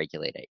how to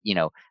regulate it.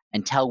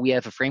 Until we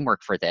have a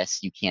framework for this,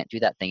 you can't do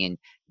that thing. And,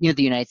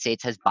 the United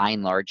States has by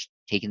and large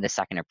taken the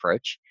second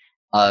approach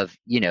of,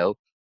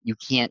 you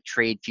can't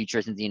trade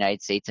futures in the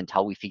United States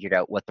until we figured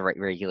out what the right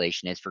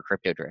regulation is for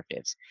crypto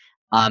derivatives.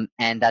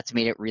 And that's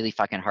made it really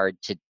fucking hard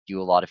to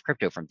do a lot of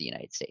crypto from the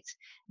United States.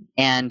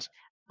 And,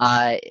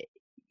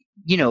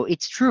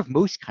 it's true of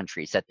most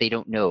countries that they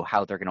don't know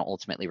how they're going to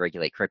ultimately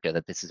regulate crypto,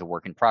 that this is a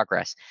work in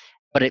progress.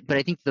 But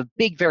I think the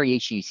big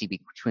variation you see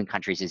between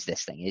countries is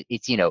this thing.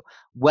 It's,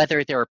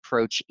 whether their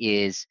approach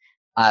is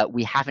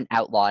we haven't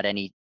outlawed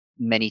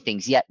many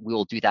things yet, we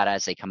will do that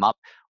as they come up,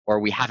 or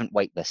we haven't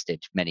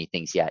whitelisted many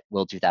things yet,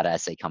 we'll do that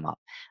as they come up.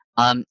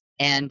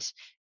 And,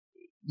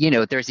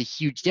 there's a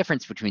huge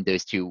difference between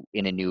those two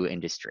in a new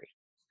industry.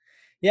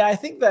 Yeah, I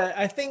think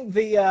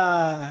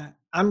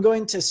I'm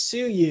going to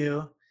sue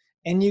you,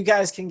 and you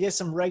guys can get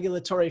some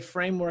regulatory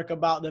framework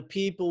about the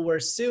people we're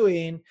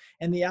suing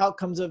and the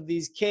outcomes of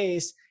these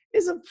cases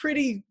is a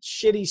pretty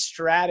shitty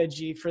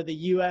strategy for the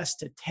US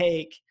to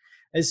take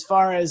as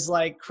far as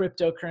like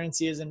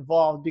cryptocurrency is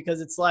involved,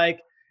 because it's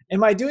like,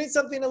 am I doing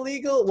something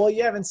illegal? Well,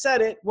 you haven't said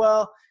it.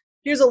 Well,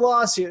 here's a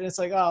lawsuit. And it's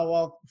like, oh,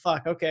 well,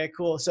 fuck. Okay,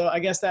 cool. So I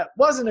guess that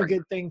wasn't a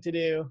good thing to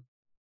do.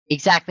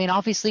 Exactly. And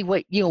obviously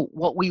what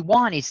we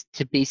want is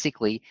to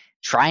basically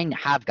try and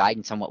have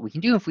guidance on what we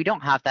can do. If we don't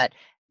have that,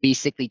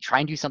 basically try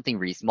and do something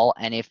reasonable.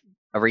 And if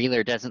a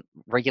regulator doesn't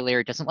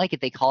like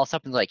it, they call us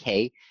up and they're like,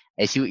 hey,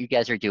 I see what you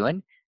guys are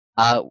doing.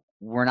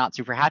 We're not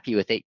super happy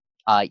with it.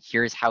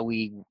 Here's how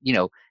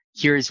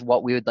here's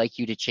what we would like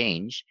you to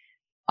change.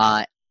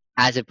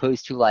 As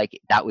opposed to like,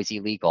 that was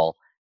illegal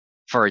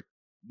for,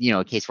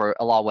 a case where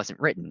a law wasn't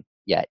written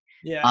yet.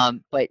 Yeah.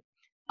 But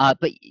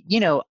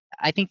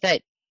I think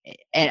that,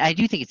 and I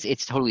do think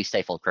it's totally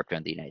stifled crypto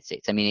in the United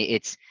States. I mean,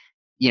 it's,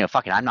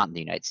 fuck it, I'm not in the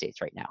United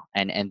States right now,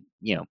 and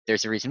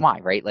there's a reason why,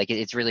 right? Like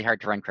it's really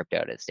hard to run crypto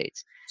out of the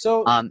States.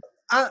 So on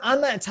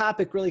that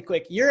topic, really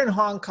quick, you're in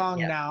Hong Kong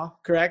Yeah. now,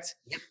 correct?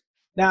 Yep.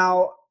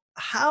 Now,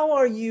 how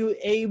are you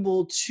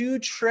able to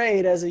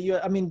trade as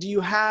I mean, do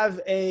you have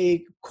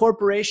a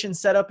corporation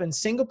set up in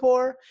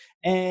Singapore?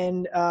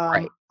 And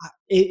Right.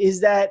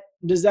 does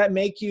that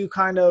make you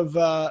kind of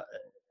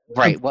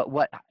Right.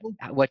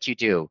 What you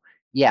do?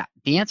 Yeah.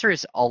 The answer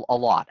is a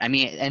lot. I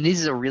mean, and this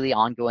is a really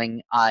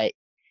ongoing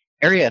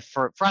area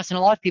for us and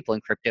a lot of people in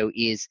crypto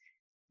is,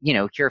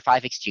 here are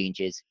 5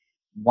 exchanges.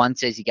 One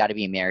says you got to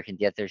be American.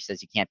 The other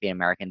says you can't be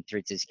American.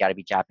 Third says you got to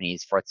be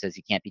Japanese. Fourth says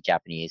you can't be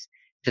Japanese.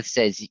 Fifth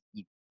says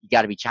you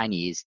got to be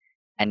Chinese.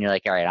 And you're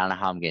like, all right, I don't know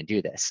how I'm going to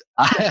do this.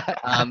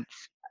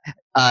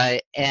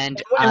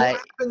 and what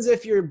happens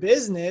if your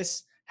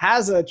business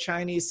has a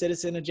Chinese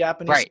citizen, a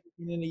Japanese right.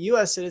 citizen, and a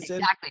U.S. citizen?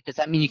 Exactly. Does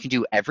that mean you can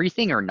do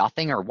everything or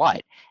nothing or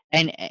what?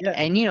 And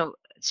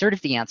sort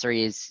of the answer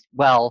is,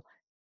 well,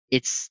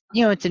 it's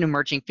it's an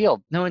emerging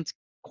field. No one's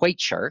quite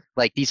sure.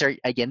 Like these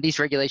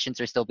regulations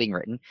are still being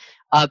written,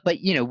 but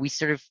we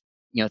sort of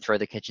throw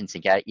the kitchen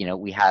sink at it.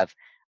 We have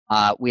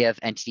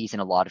entities in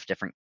a lot of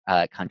different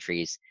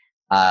countries.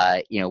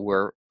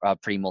 We're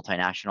pretty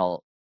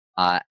multinational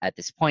at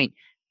this point.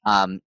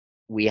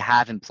 We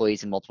have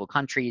employees in multiple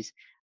countries.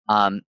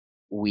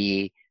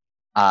 We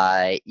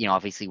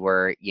obviously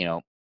we're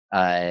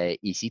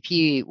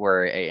ECP.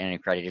 We're an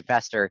accredited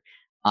investor,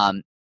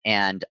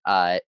 and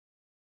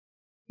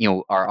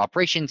our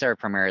operations are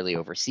primarily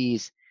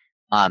overseas,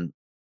 and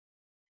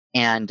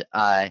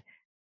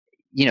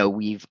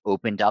we've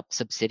opened up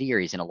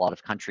subsidiaries in a lot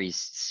of countries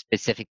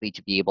specifically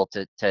to be able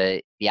to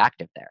be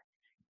active there,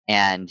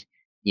 and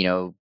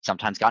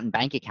sometimes gotten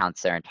bank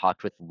accounts there and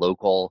talked with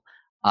local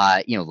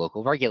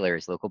local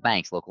regulators, local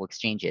banks, local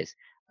exchanges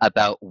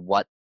about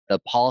what the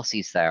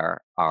policies there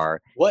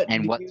are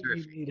and what sort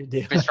of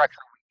infrastructure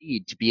we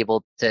need to be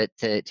able to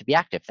be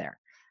active there.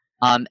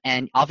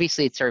 And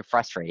obviously it's sort of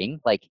frustrating.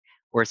 Like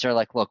we're sort of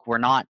like, look, we're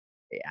not,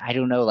 I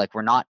don't know, like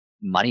we're not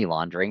money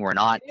laundering. We're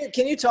not.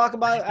 Can you talk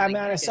about? I mean,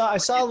 I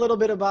saw a little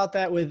bit about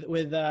that with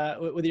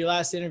your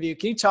last interview.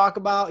 Can you talk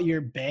about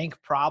your bank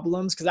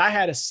problems? Because I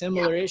had a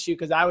similar issue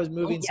because I was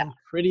moving some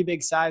pretty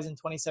big size in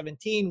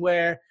 2017,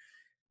 where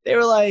they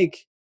were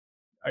like,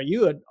 "Are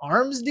you an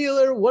arms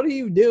dealer? What are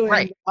you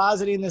doing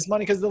depositing this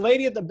money?" Because the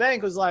lady at the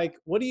bank was like,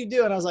 "What do you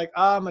do?" And I was like,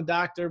 "Oh, I'm a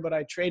doctor, but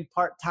I trade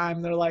part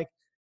time." They're like,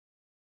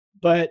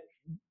 "But."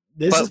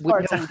 This is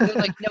part-time.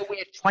 No, we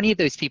have 20 of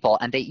those people,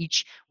 and they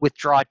each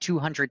withdraw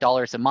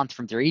 $200 a month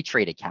from their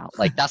E-Trade account.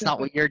 Like that's not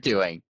what you're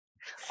doing.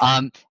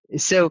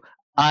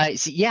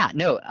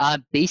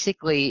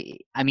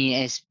 Basically, I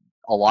mean, as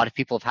a lot of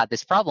people have had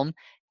this problem,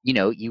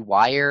 you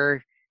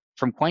wire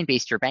from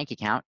Coinbase to your bank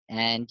account,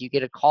 and you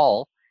get a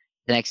call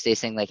the next day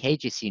saying like, "Hey,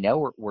 just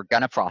we're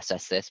gonna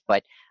process this,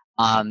 but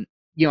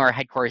our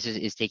headquarters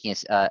is taking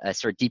a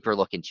sort of deeper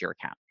look into your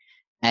account."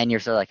 And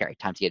you're sort of like, all right,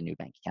 time to get a new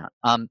bank account.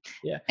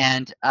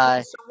 And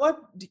so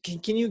what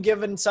can you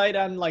give insight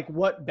on, like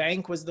what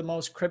bank was the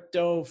most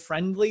crypto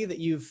friendly that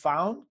you've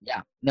found? Yeah,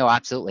 no,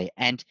 absolutely.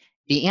 And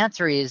the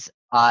answer is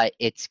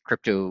it's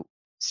crypto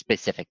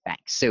specific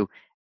banks. So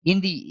in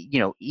the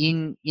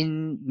in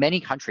many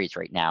countries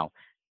right now,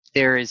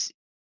 there's,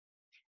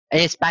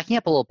 and it's backing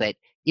up a little bit.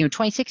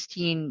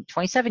 2016,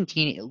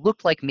 2017, it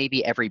looked like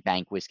maybe every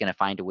bank was going to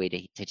find a way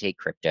to take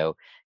crypto.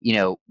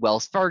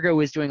 Wells Fargo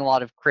was doing a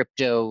lot of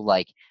crypto.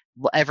 Like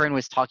everyone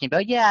was talking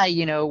about,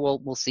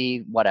 we'll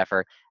see,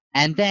 whatever.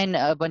 And then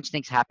a bunch of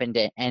things happened,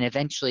 and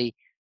eventually,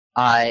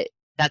 that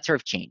sort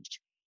of changed.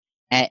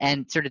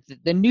 And sort of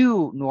the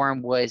new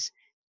norm was,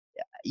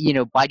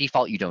 by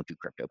default, you don't do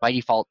crypto. By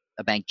default,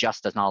 a bank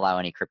just does not allow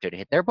any crypto to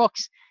hit their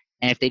books.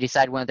 And if they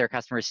decide one of their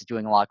customers is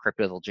doing a lot of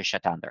crypto, they'll just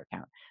shut down their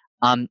account.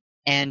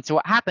 And so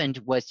what happened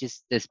was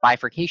just this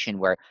bifurcation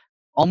where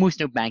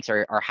almost no banks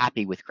are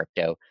happy with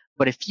crypto,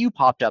 but a few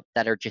popped up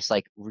that are just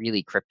like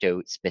really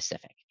crypto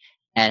specific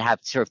and have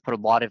sort of put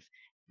a lot of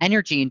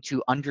energy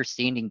into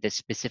understanding the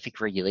specific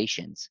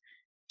regulations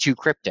to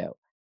crypto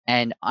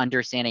and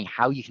understanding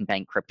how you can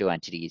bank crypto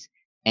entities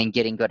and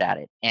getting good at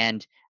it.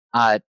 And,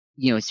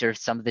 sort of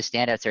some of the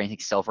standouts there, I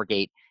think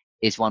Silvergate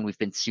is one we've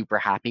been super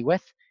happy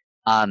with.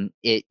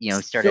 It,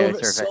 started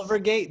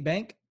Silvergate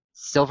Bank?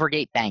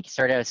 Silvergate Bank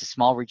started out as a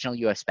small regional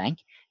U.S. bank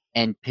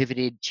and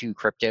pivoted to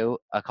crypto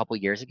a couple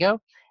years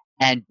ago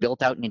and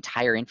built out an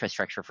entire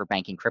infrastructure for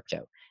banking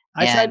crypto.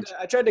 I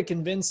tried to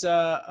convince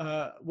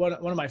one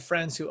of my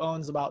friends who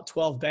owns about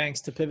 12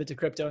 banks to pivot to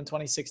crypto in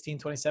 2016,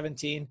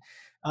 2017,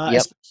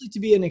 especially to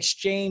be an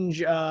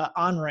exchange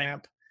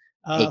on-ramp.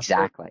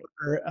 Exactly.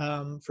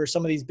 For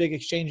some of these big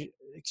exchanges.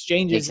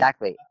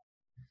 Exactly.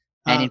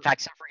 And in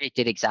fact, Silvergate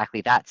did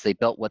exactly that. So they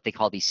built what they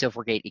call the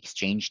Silvergate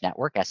Exchange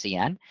Network,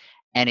 SEN.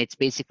 And it's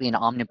basically an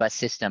omnibus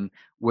system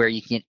where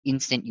you can get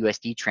instant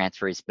USD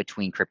transfers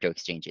between crypto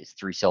exchanges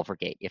through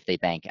Silvergate if they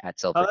bank at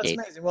Silvergate. Oh, that's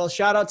amazing. Well,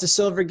 shout out to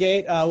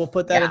Silvergate. We'll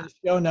put that in the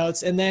show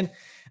notes. And then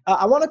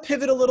I want to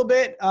pivot a little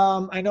bit.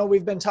 I know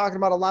we've been talking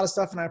about a lot of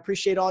stuff, and I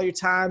appreciate all your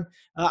time.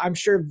 I'm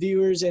sure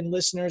viewers and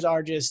listeners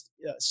are just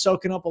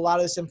soaking up a lot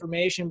of this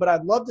information, but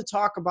I'd love to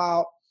talk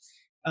about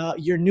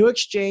your new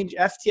exchange,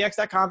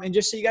 FTX.com. And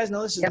just so you guys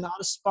know, this is not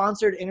a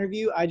sponsored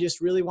interview. I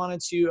just really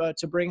wanted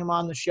to bring him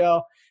on the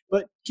show.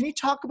 But can you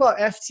talk about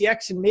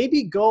FTX and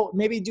maybe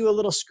do a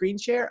little screen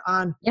share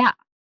on? Yeah.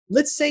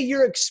 Let's say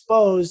you're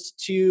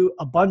exposed to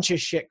a bunch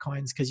of shit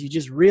coins because you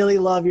just really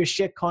love your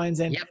shit coins.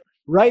 And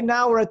right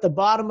now we're at the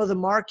bottom of the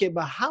market,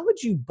 but how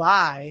would you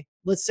buy,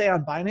 let's say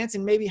on Binance,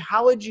 and maybe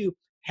how would you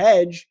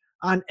hedge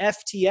on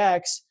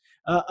FTX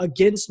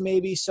against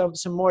maybe some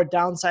more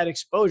downside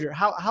exposure?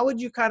 How would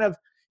you kind of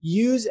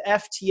use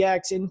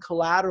FTX in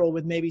collateral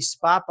with maybe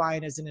spot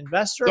buying as an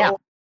investor? Or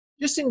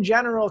just in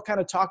general, kind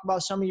of talk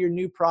about some of your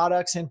new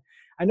products. And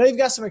I know you've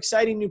got some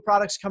exciting new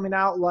products coming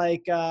out,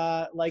 like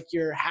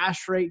your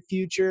hash rate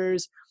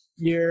futures,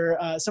 your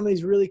some of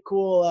these really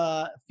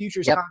cool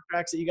futures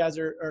contracts that you guys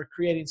are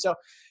creating. So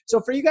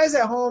for you guys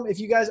at home, if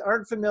you guys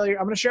aren't familiar,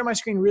 I'm going to share my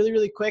screen really,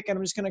 really quick, and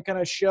I'm just going to kind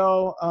of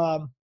show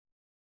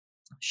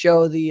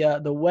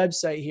the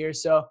website here.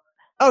 So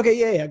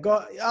okay,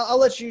 go. I'll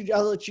let you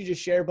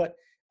just share, but.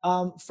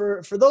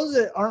 For those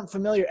that aren't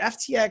familiar,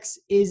 FTX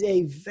is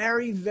a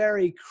very,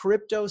 very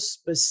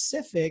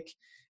crypto-specific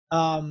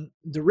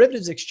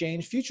derivatives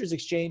exchange, futures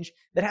exchange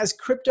that has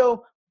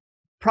crypto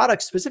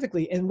products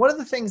specifically. And one of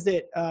the things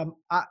that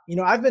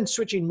I've been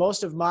switching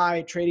most of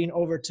my trading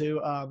over to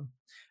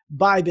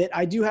Bybit.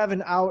 I do have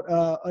an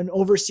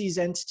overseas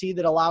entity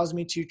that allows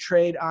me to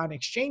trade on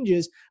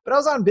exchanges, but I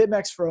was on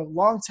BitMEX for a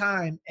long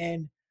time,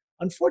 and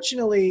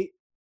unfortunately,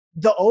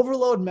 the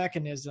overload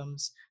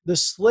mechanisms, the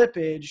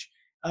slippage.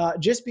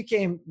 Just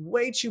became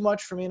way too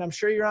much for me. And I'm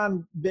sure you're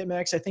on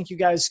BitMEX. I think you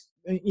guys,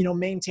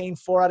 maintain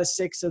 4 out of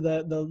 6 of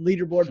the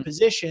leaderboard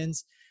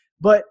positions,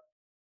 but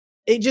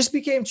it just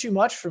became too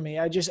much for me.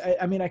 I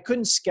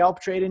couldn't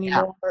scalp trade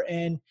anymore.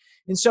 And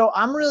so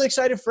I'm really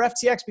excited for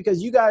FTX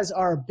because you guys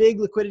are a big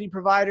liquidity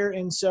provider.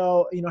 And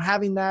so,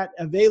 having that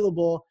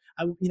available,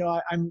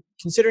 I'm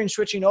considering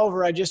switching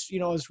over. I just,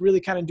 was really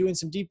kind of doing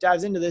some deep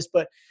dives into this,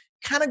 but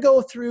kind of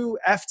go through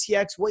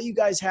FTX, what you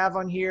guys have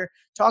on here,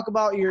 talk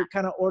about your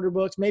kind of order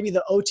books, maybe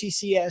the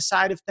OTC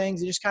side of things,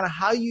 and just kind of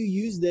how you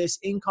use this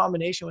in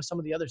combination with some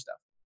of the other stuff.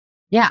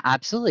 Yeah,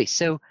 absolutely.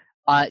 So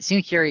here's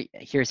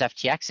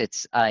FTX.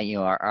 It's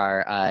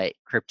our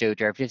crypto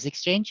derivatives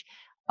exchange,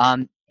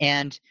 and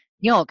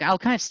I'll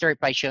kind of start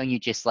by showing you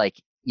just one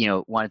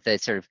of the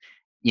sort of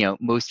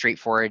most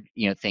straightforward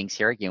things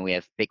here. We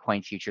have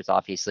Bitcoin futures,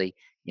 obviously.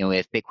 We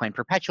have Bitcoin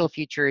perpetual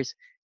futures.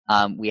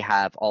 We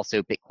have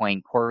also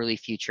Bitcoin quarterly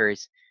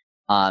futures,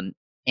 and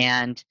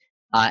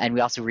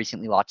we also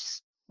recently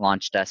launched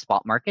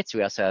spot markets.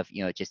 We also have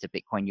just a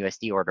Bitcoin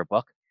USD order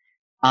book,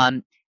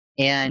 and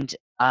in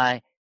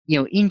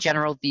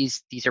general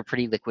these are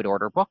pretty liquid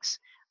order books,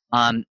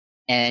 and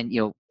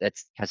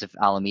that's because of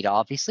Alameda,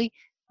 obviously.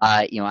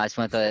 As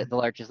one of the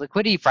largest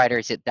liquidity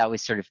providers, that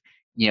was sort of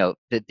the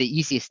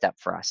easiest step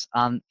for us.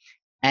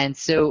 And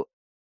so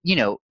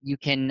you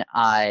can.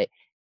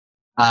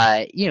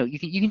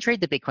 You can trade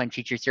the Bitcoin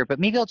futures here, but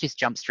maybe I'll just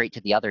jump straight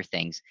to the other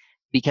things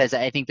because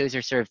I think those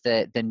are sort of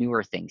the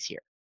newer things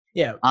here.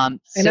 Yeah. And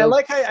I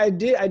like how I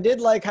did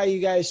like how you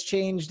guys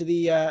changed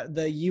the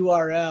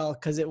URL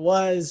because it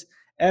was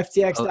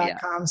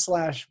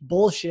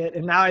ftx.com/bullshit,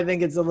 and now I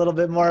think it's a little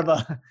bit more of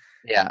a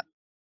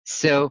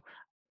So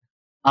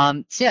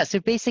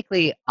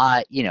basically,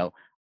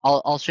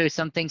 I'll show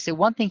some things. So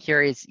one thing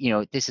here is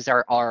this is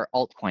our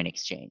altcoin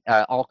exchange,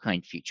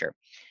 altcoin future.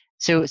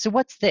 So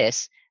what's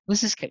this?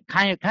 This is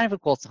kind of a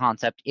cool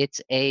concept. It's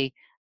a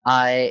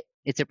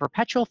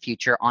perpetual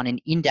future on an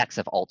index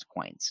of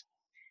altcoins.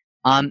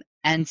 And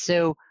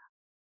so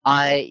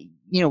why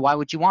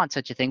would you want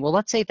such a thing? Well,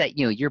 let's say that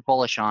you're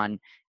bullish on,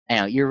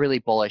 you're really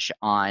bullish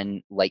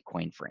on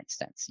Litecoin, for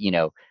instance.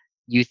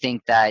 You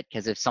think that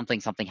because of something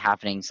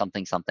happening,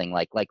 something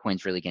like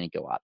Litecoin's really going to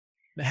go up.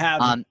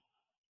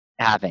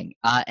 Halving.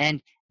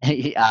 And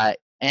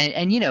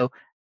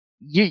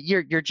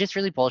you're just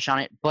really bullish on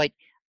it, but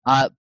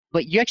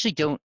you actually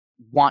don't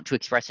want to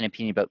express an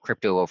opinion about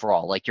crypto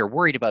overall. Like you're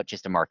worried about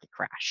just a market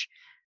crash.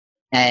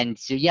 And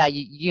so your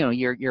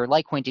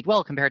Litecoin did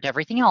well compared to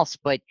everything else,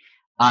 but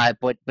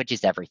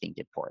just everything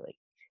did poorly.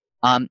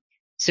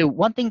 So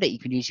one thing that you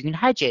can use, you can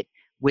hedge it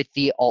with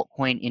the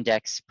altcoin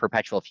index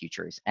perpetual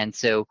futures. And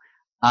so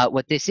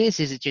what this is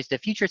it's just a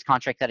futures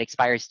contract that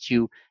expires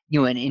to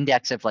an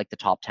index of like the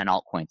top 10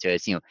 altcoins. So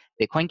it's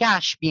Bitcoin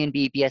Cash,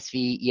 BNB,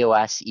 BSV,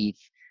 EOS, ETH,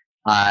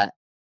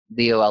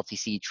 LEO,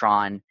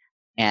 Tron,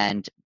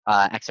 and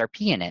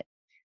XRP in it.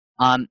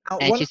 One of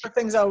the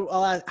things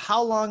I'll ask,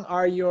 how long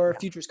are your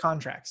futures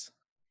contracts?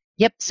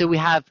 Yep. So we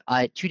have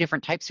 2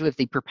 different types. So we have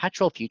the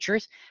perpetual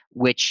futures,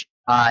 which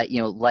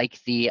like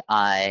the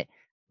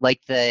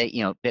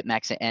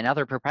BitMEX and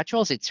other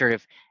perpetuals, it sort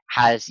of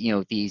has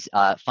these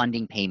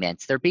funding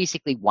payments. They're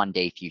basically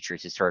one-day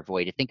futures is sort of a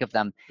way to think of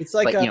them. It's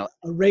like a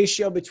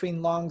ratio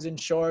between longs and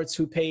shorts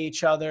who pay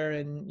each other,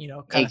 and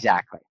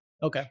exactly.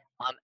 Okay.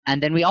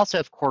 And then we also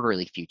have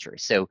quarterly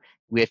futures. So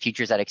we have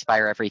futures that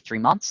expire every 3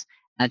 months.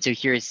 And so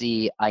here's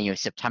the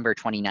September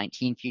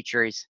 2019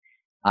 futures.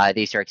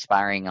 These are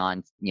expiring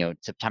on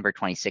September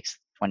 26th,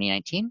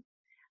 2019,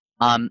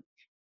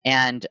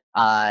 and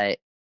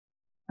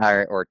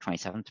or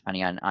 27th,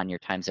 depending on your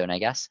time zone, I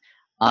guess.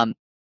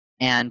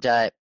 And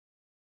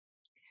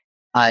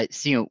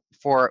so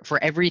for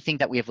everything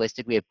that we have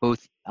listed, we have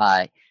both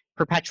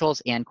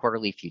perpetuals and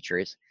quarterly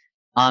futures.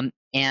 And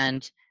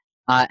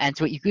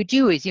so what you could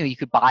do is you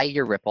could buy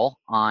your Ripple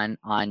on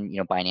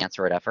Binance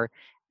or whatever,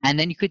 and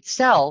then you could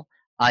sell.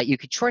 You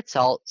could short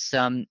sell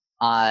some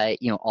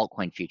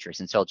altcoin futures.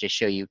 And so I'll just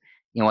show you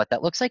what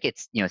that looks like.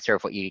 It's sort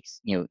of what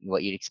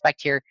what you'd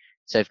expect here.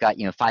 So I've got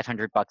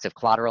 $500 of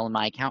collateral in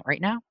my account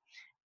right now,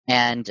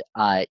 and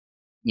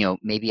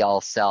maybe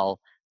I'll sell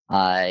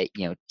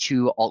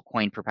 2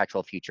 altcoin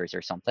perpetual futures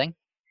or something.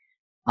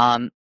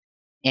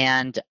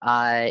 And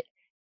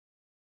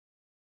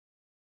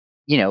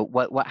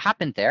what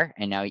happened there,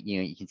 and now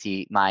you can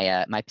see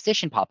my my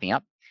position popping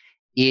up,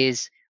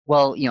 is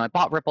I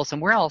bought Ripple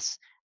somewhere else,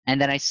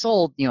 and then I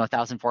sold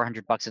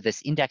 $1,400 of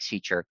this index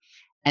feature,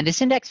 and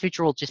this index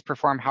feature will just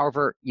perform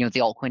however the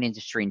altcoin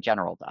industry in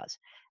general does.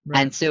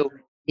 Right. And so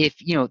if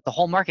the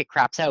whole market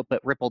craps out,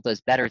 but Ripple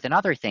does better than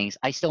other things,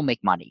 I still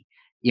make money.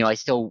 I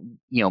still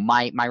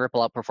my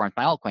Ripple outperforms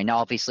my altcoin. Now,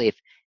 obviously,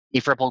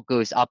 if Ripple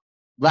goes up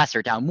less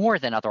or down more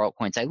than other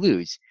altcoins, I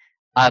lose.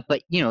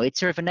 But it's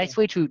sort of a nice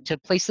way to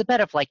place the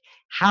bet of like,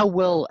 how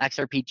will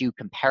XRP do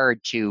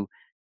compared to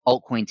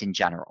altcoins in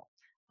general?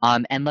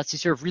 And let's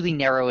just sort of really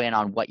narrow in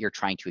on what you're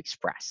trying to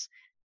express.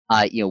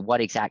 What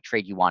exact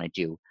trade you want to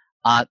do.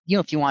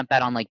 If you want to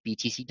bet on like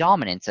BTC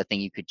dominance, a thing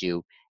you could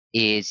do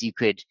is you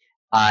could,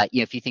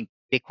 if you think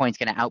Bitcoin's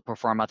going to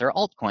outperform other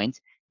altcoins,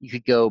 you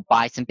could go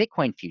buy some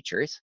Bitcoin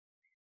futures,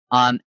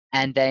 and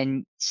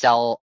then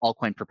sell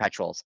altcoin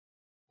perpetuals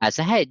as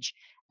a hedge.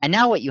 And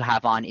now what you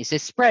have on is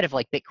this spread of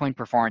like Bitcoin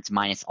performance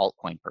minus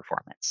altcoin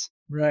performance.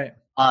 Right.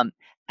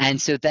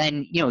 And so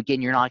then,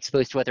 again, you're not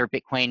exposed to whether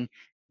Bitcoin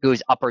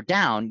goes up or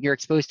down. You're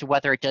exposed to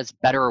whether it does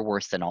better or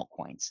worse than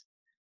altcoins.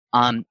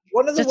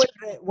 One of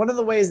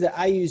the ways that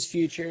I use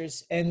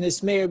futures, and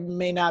this may or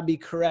may not be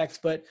correct,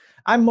 but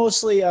I'm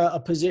mostly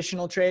a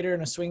positional trader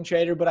and a swing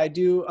trader, but I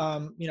do,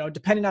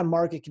 depending on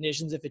market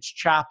conditions, if it's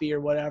choppy or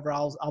whatever,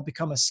 I'll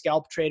become a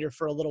scalp trader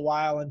for a little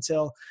while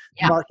until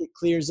the market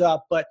clears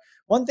up. But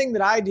one thing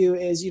that I do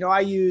is, I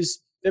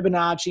use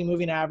Fibonacci,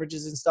 moving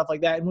averages and stuff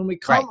like that. And when we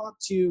come up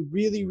to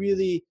really,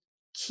 really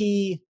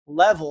key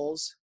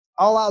levels,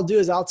 all I'll do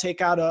is I'll take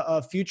out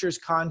a futures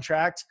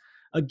contract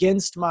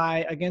against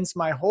my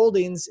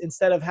holdings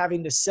instead of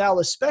having to sell.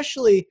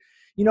 Especially,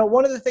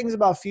 one of the things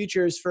about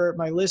futures for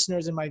my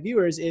listeners and my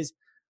viewers is,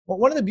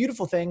 one of the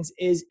beautiful things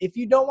is if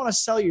you don't want to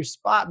sell your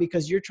spot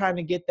because you're trying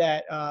to get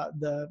that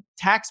the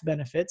tax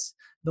benefits,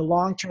 the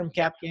long-term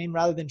cap gain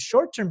rather than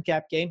short-term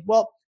cap gain,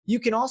 well, you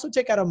can also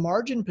take out a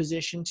margin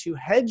position to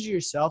hedge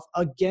yourself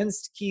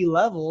against key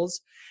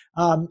levels,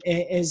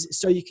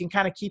 so you can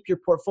kind of keep your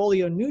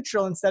portfolio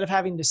neutral instead of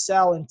having to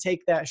sell and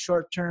take that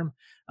short-term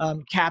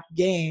cap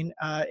gain.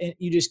 And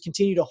you just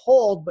continue to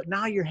hold, but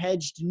now you're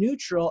hedged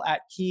neutral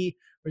at key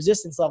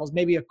resistance levels,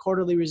 maybe a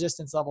quarterly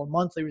resistance level,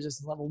 monthly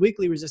resistance level,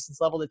 weekly resistance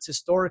level that's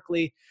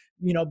historically,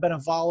 been a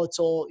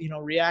volatile,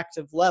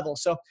 reactive level.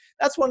 So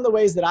that's one of the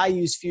ways that I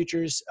use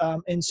futures.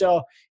 And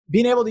so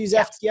being able to use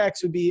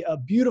FTX would be a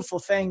beautiful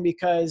thing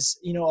because,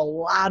 a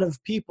lot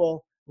of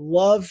people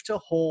love to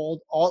hold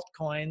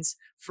altcoins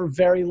for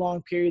very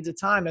long periods of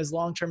time as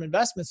long-term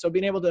investments. So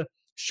being able to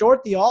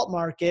short the alt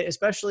market,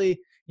 especially,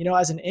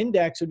 as an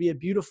index, would be a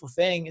beautiful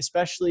thing,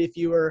 especially if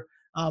you were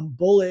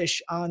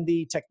bullish on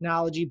the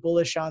technology,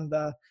 bullish on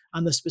the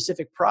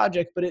specific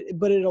project, but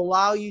it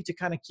allow you to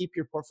kind of keep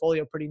your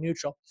portfolio pretty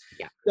neutral.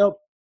 Yeah. So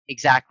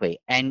exactly.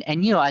 And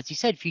as you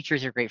said,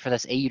 futures are great for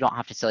this. A, you don't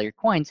have to sell your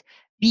coins.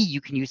 B,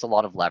 you can use a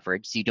lot of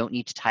leverage, so you don't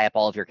need to tie up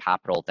all of your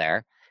capital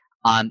there.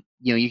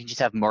 You can just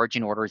have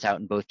margin orders out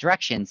in both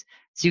directions,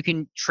 so you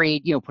can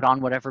trade, put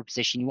on whatever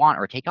position you want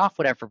or take off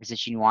whatever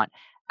position you want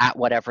at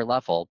whatever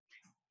level.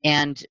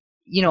 And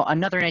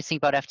another nice thing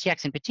about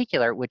FTX in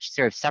particular, which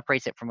sort of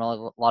separates it from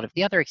a lot of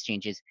the other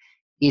exchanges,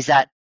 is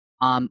that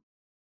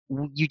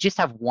you just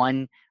have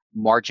one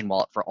margin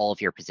wallet for all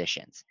of your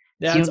positions.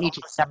 So you don't need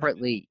to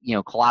separately,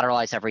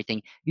 collateralize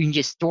everything. You can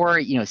just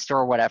store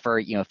whatever,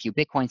 a few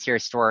Bitcoins here,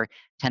 store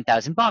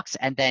 $10,000,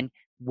 and then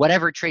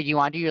whatever trade you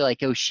want to do, you're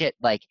like, oh shit,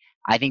 like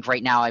I think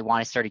right now I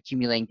want to start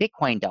accumulating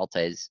Bitcoin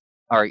deltas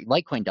or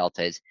Litecoin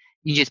deltas.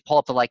 You just pull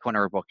up the Litecoin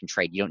order book and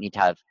trade. You don't need to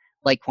have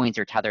Litecoins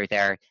or Tether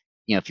there.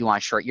 If you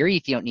want to short your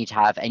ETH, you don't need to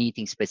have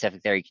anything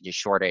specific there. You can just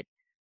short it.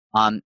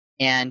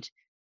 And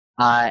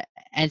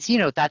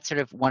so, that's sort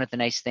of one of the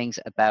nice things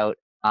about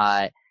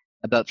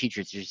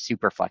futures. They're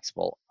super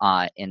flexible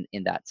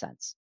in that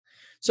sense.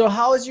 So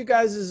how has you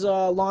guys'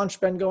 launch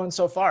been going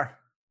so far?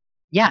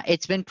 Yeah,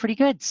 it's been pretty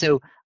good.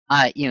 So,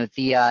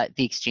 the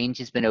exchange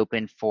has been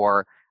open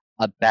for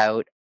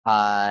about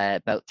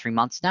 3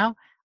 months now.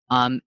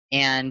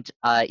 And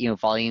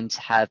volumes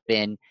have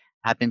been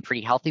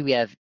pretty healthy. We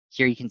have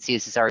here you can see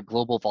this is our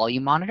global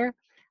volume monitor.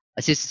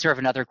 So this is sort of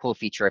another cool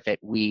feature of it.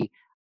 We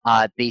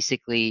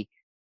basically,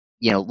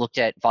 looked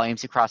at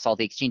volumes across all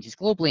the exchanges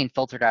globally and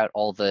filtered out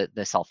all the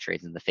self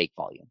trades and the fake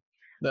volume.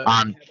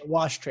 The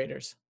wash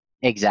traders.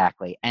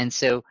 Exactly. And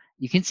so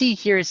you can see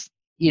here's,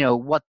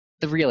 what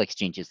the real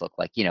exchanges look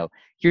like.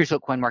 Here's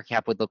what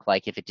CoinMarketCap would look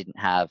like if it didn't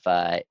have,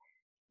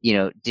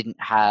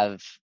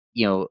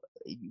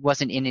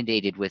 wasn't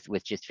inundated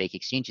with just fake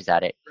exchanges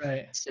at it.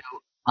 Right. So,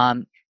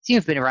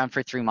 you've been around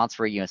for 3 months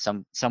where,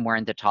 somewhere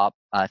in the top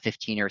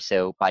 15 or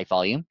so by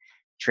volume,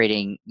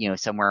 trading,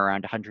 somewhere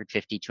around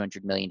 150,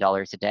 $200 million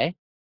a day.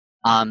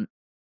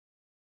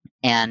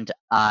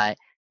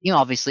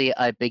 Obviously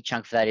a big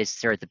chunk of that is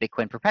sort of the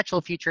Bitcoin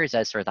perpetual futures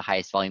as sort of the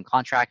highest volume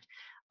contract.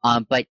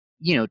 But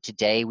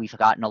today we've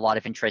gotten a lot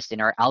of interest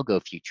in our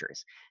algo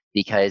futures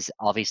because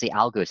obviously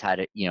algos had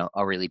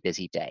a really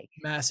busy day.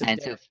 Massive and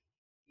day. So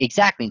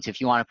exactly. And so if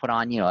you want to put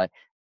on a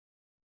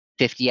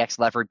 50x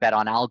levered bet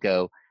on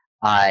algo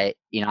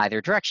in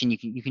either direction,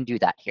 you can do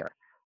that here.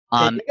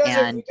 You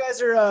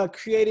guys are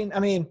creating. I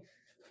mean,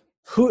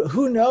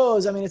 who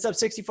knows? I mean, it's up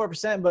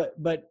 64%,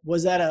 but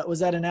was that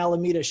an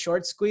Alameda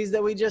short squeeze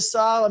that we just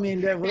saw? I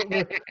mean,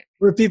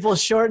 were people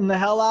shorting the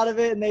hell out of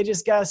it and they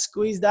just got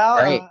squeezed out?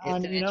 Right.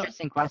 It's an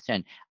interesting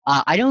question.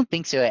 I don't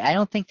think so. I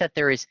don't think that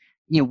there is.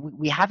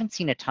 We haven't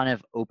seen a ton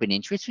of open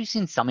interest. We've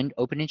seen some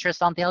open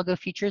interest on the algo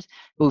futures,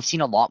 but we've seen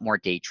a lot more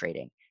day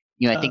trading.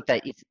 I think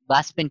that it's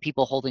less been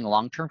people holding a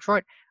long-term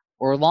short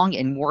or long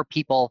and more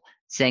people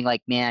saying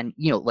like, man,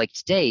 like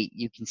today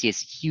you can see a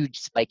huge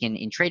spike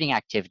in trading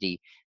activity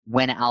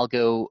when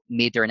algo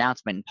made their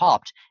announcement and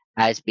popped,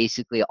 as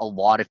basically a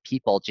lot of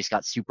people just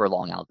got super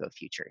long algo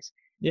futures.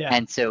 Yeah.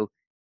 And so,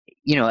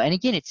 and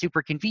again, it's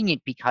super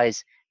convenient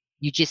because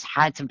you just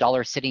had some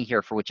dollars sitting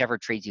here for whichever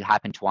trades you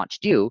happen to want to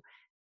do.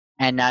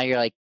 And now you're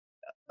like,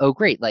 oh,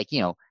 great. Like,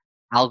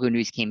 algo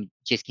news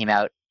just came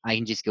out. I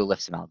can just go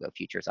lift some algo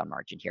futures on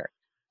margin here.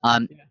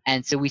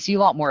 And so we see a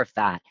lot more of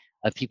that,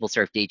 of people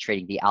sort of day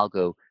trading the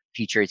algo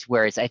futures.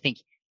 Whereas I think,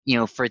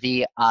 for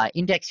the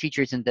index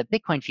futures and the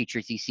Bitcoin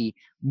futures, you see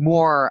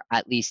more,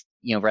 at least,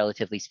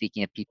 relatively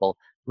speaking, of people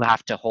who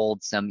have to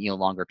hold some,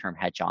 longer term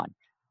hedge on.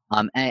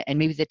 And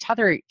maybe the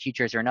Tether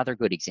futures are another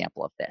good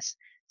example of this.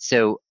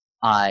 So,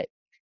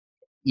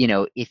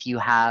 if you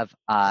have,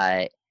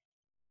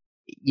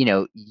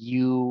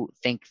 you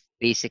think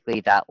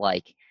basically that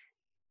like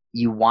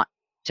you want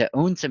to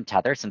own some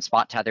Tether, some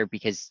spot Tether,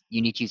 because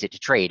you need to use it to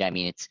trade. I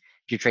mean, if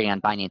you're trading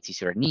on Binance, you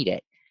sort of need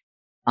it.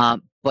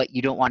 But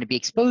you don't want to be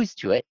exposed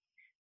to it.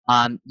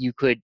 You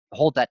could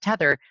hold that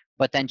Tether,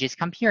 but then just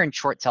come here and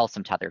short sell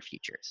some Tether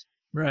futures.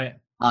 Right.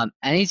 And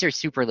these are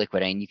super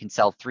liquid, and you can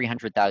sell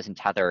 300,000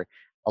 Tether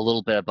a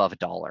little bit above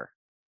 $1.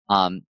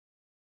 And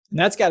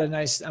that's got a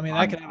nice. I mean,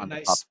 that can have a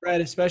nice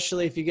spread,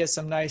 especially if you get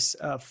some nice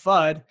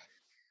FUD.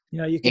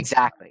 You can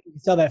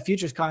sell that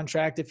futures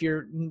contract if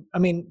you're. I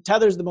mean,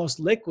 Tether's the most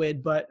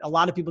liquid, but a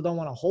lot of people don't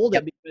want to hold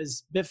it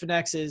because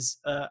Bitfinex is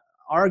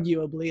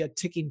arguably a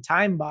ticking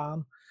time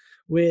bomb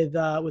with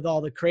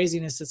all the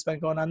craziness that's been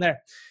going on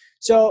there.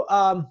 So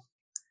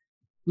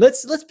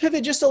let's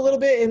pivot just a little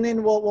bit, and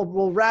then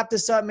we'll wrap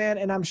this up, man.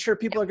 And I'm sure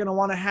people are going to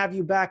want to have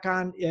you back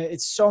on.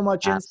 It's so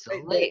much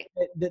insight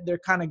that they're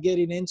kind of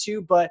getting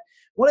into. But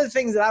one of the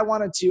things that I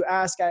wanted to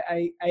ask,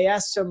 I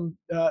asked some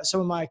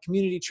of my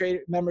community trade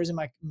members in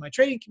my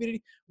trading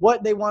community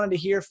what they wanted to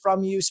hear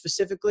from you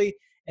specifically.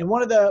 And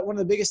one of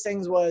the biggest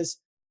things was,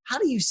 how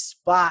do you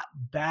spot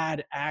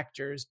bad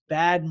actors,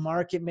 bad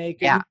market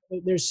makers? Yeah.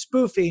 There's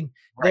spoofing.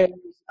 Right.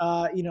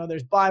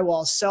 There's buy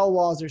walls, sell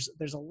walls.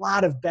 There's a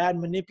lot of bad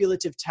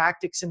manipulative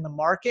tactics in the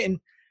market. And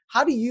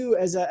how do you,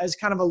 as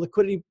kind of a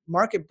liquidity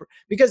market,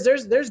 because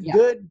there's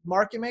good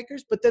market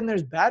makers, but then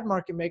there's bad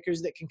market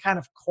makers that can kind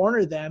of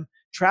corner them,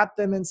 trap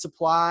them in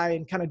supply,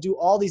 and kind of do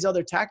all these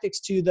other tactics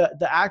to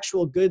the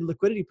actual good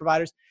liquidity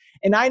providers.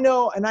 And I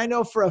know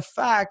for a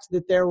fact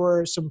that there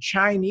were some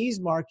Chinese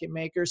market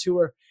makers who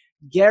were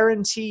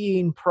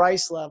guaranteeing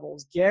price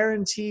levels,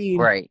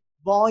 guaranteeing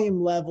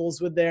volume levels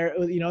with their,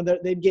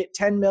 they'd get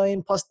 10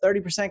 million plus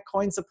 30%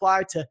 coin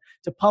supply to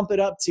pump it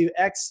up to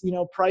X,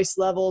 price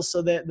levels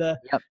so that the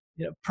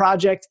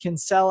project can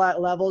sell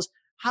at levels.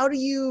 How do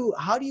you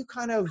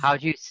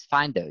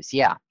find those?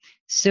 Yeah.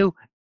 So,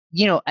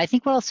 I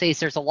think what I'll say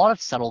is there's a lot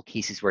of subtle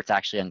cases where it's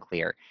actually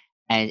unclear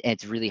and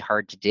it's really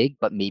hard to dig,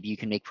 but maybe you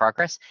can make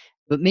progress.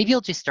 But maybe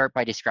I'll just start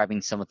by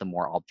describing some of the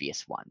more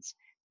obvious ones.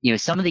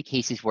 Some of the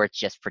cases where it's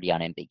just pretty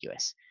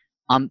unambiguous.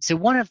 So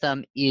one of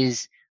them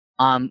is,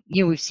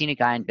 we've seen a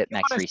guy on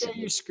BitMEX recently. Share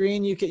your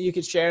screen. You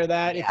could share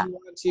that if you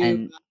want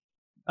to.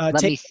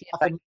 Take it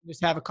off and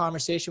just have a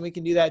conversation. We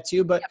can do that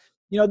too. But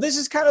this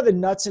is kind of the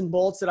nuts and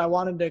bolts that I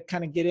wanted to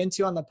kind of get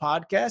into on the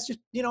podcast. Just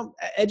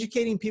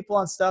educating people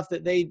on stuff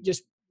that they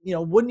just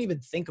wouldn't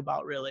even think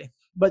about really.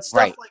 But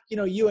stuff like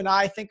you and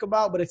I think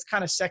about, but it's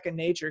kind of second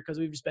nature because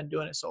we've just been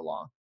doing it so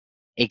long.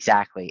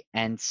 Exactly.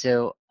 And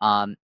so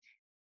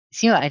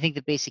I think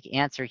the basic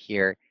answer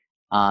here,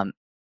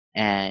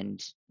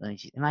 and let me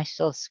see, am I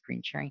still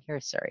screen sharing here?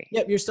 Sorry.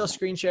 Yep, you're still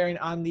screen sharing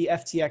on the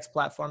FTX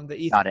platform.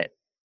 Got it.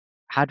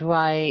 How do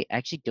I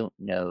actually don't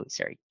know?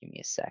 Sorry, give me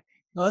a sec.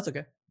 No, that's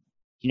okay.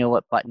 You know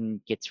what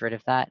button gets rid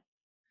of that?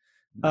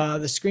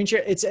 The screen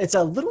share, it's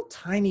a little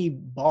tiny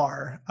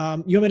bar.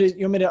 You want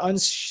me to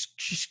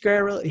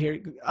unshare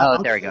here? Oh,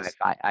 I'll there do we go. this.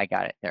 I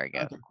got it. There we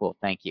go. Okay. Cool.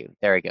 Thank you.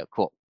 There we go.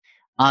 Cool.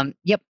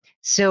 Yep.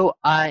 So,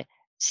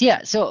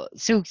 yeah. So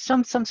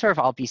some sort of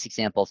obvious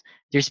examples.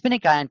 There's been a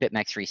guy on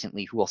BitMEX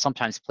recently who will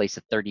sometimes place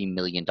a $30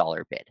 million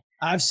bid.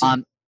 I've seen.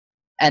 Um,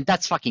 and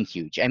that's fucking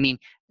huge. I mean,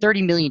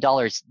 $30 million,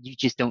 you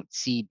just don't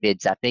see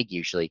bids that big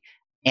usually.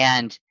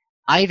 And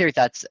either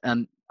that's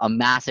a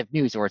massive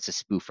news or it's a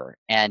spoofer.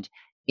 And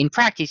in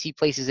practice, he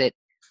places it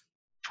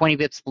 20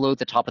 bips below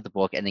the top of the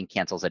book and then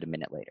cancels it a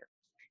minute later.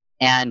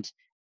 And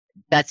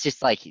that's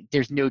just like,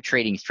 there's no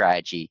trading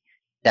strategy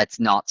that's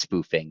not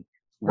spoofing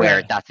where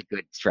Right. that's a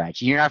good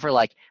strategy. You're never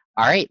like,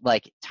 all right,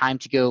 like time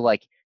to go,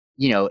 like,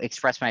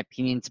 express my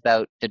opinions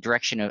about the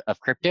direction of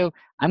crypto.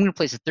 I'm going to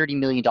place a $30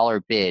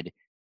 million bid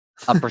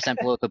a percent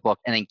below the book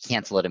and then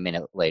cancel it a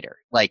minute later.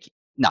 Like,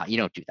 no, you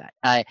don't do that.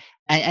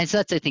 And so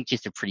that's, I think,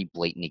 just a pretty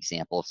blatant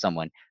example of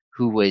someone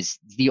who was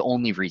the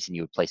only reason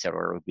you would place that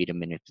order would be to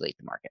manipulate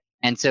the market.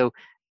 And so,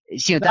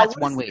 Now, that's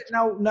one way.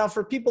 now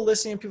for people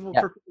listening, for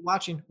Yeah, people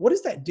watching, what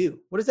does that do?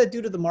 What does that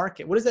do to the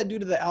market? What does that do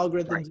to the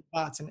algorithms right. and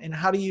bots? And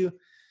how do you?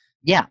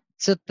 Yeah.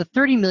 So the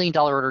 $30 million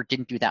order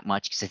didn't do that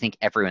much because I think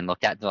everyone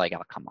looked at it, they're like,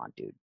 oh, come on,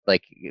 dude.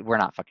 Like, we're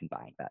not fucking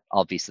buying that.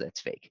 Obviously,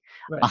 that's fake.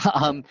 Right.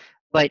 Um,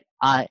 but,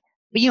 uh,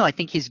 but I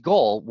think his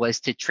goal was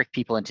to trick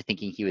people into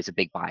thinking he was a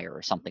big buyer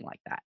or something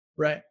like that.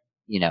 Right.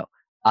 You know,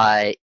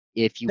 uh,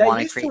 if you That want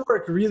to used create, to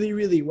work really,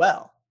 really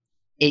well.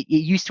 it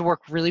used to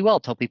work really well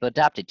till people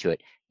adapted to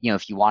it.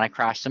 If you want to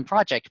crash some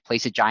project,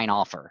 place a giant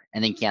offer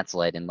and then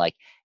cancel it. And like,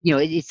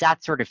 it's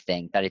that sort of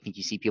thing that I think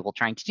you see people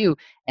trying to do.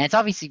 And it's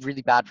obviously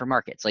really bad for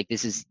markets. Like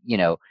this is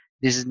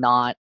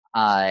not,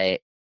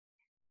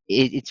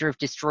 it sort of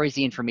destroys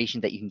the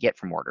information that you can get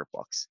from order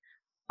books.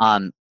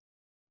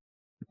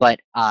 But,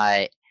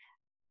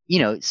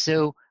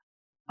 so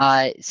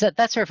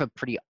that's sort of a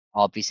pretty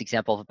obvious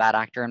example of a bad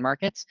actor in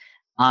markets.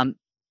 And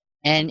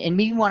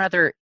maybe one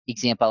other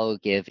example I'll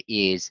give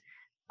is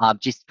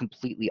just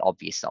completely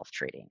obvious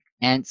self-trading.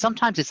 And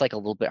sometimes it's like a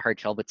little bit hard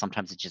to tell, but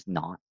sometimes it's just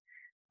not.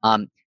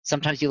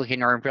 Sometimes you look at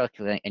an order book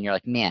and you're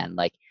like, man,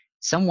 like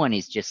someone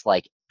is just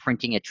like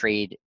printing a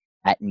trade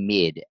at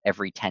mid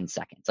every 10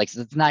 seconds. Like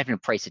so it's not even a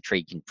price a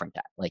trade can print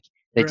at. Like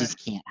that Right. just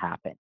can't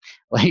happen.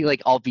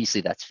 Like obviously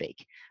that's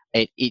fake.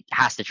 It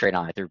has to trade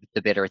on either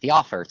the bid or the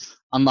offer,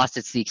 unless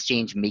it's the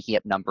exchange making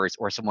up numbers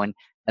or someone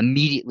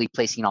immediately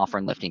placing an offer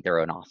and lifting their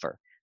own offer.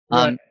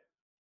 Right.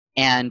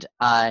 And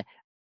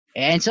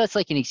so it's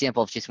like an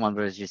example of just one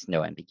where there's just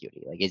no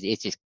ambiguity. Like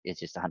it's just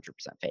 100%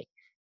 fake.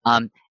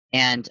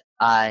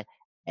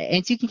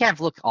 And so you can kind of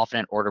look often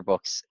at order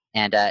books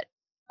and at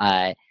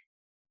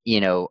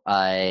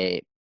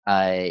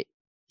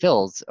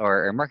fills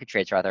or market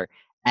trades rather,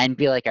 and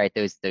be like, all right,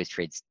 those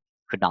trades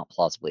could not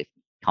plausibly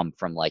come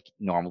from like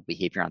normal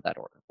behavior on that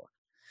order book.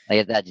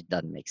 Like that just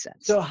doesn't make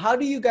sense. So how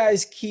do you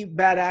guys keep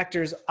bad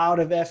actors out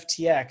of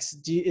FTX?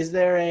 Is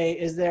there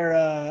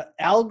a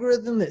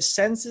algorithm that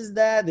senses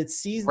that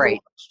sees the Right.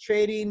 ones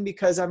trading?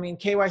 Because I mean,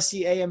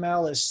 KYC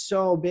AML is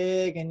so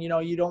big, and you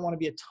don't want to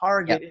be a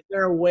target. Yep. Is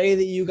there a way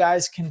that you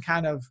guys can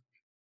kind of?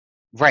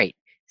 Right.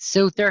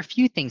 So there are a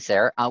few things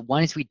there.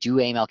 One is we do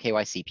AML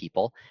KYC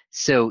people.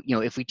 So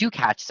if we do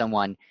catch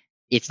someone,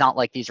 it's not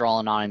like these are all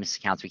anonymous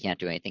accounts we can't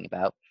do anything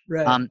about.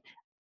 Right.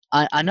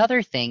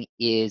 Another thing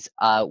is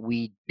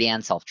we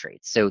ban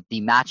self-trades. So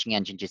the matching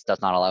engine just does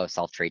not allow a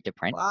self-trade to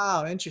print.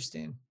 Wow,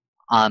 interesting.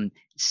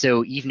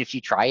 So even if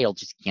you try, it'll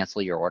just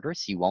cancel your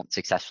orders. You won't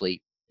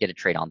successfully get a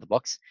trade on the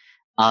books.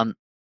 So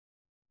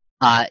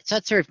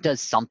that sort of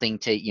does something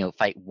to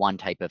fight one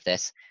type of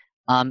this.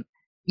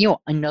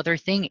 Another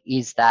thing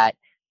is that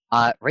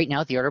right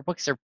now the order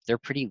books they're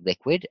pretty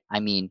liquid.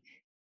 I mean,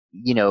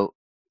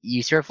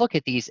 you sort of look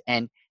at these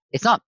and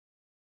it's not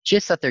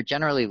just that they're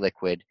generally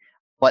liquid,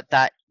 but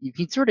that you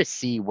can sort of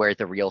see where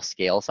the real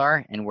scales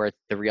are and where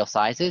the real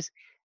size is.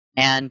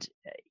 And,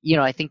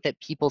 I think that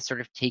people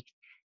sort of take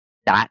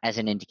that as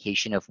an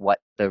indication of what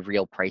the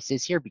real price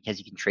is here because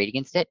you can trade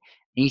against it.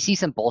 And you see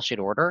some bullshit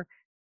order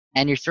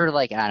and you're sort of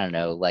like, I don't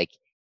know, like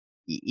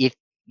if,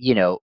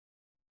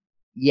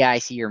 yeah, I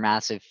see your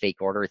massive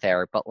fake order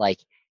there, but like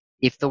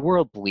if the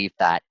world believed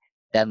that,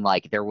 then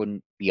like there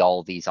wouldn't be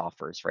all these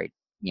offers, right?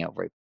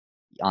 Right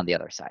on the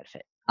other side of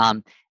it.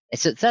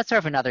 So that's sort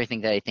of another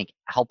thing that I think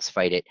helps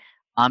fight it.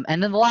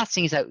 And then the last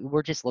thing is that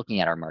we're just looking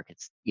at our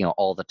markets,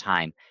 all the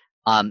time,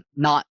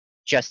 not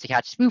just to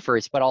catch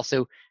spoofers, but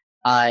also,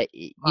 to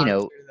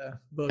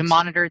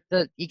monitor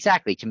to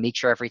make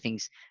sure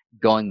everything's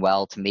going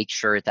well, to make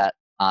sure that,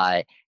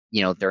 there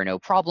are no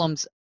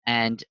problems,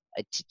 and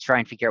to try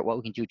and figure out what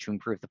we can do to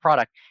improve the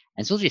product.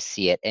 And so we'll just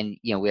see it, and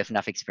we have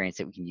enough experience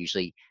that we can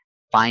usually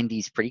find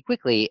these pretty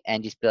quickly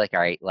and just be like, all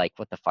right, like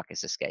what the fuck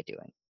is this guy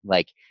doing?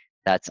 Like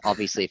that's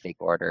obviously a fake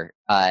order,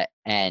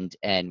 and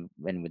then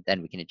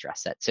we can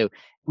address that. So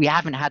we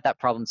haven't had that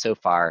problem so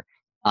far.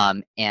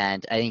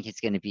 And I think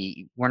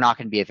we're not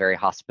going to be a very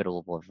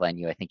hospitable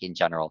venue, I think, in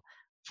general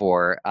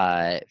for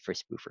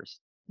spoofers.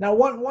 Now,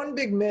 one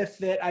big myth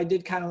that I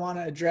did kind of want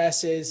to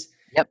address is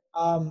Yep.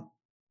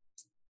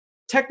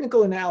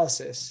 Technical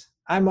analysis.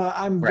 I'm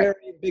Right.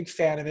 very big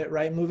fan of it,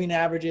 right? Moving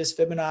averages,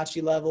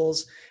 Fibonacci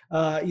levels,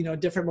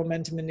 different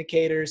momentum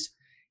indicators.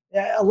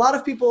 A lot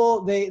of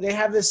people they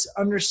have this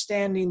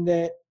understanding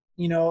that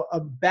a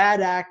bad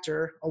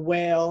actor, a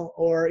whale,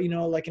 or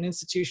like an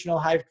institutional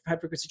high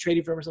frequency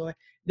trading firm or something,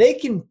 they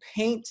can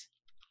paint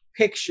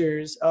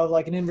pictures of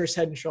like an inverse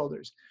head and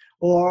shoulders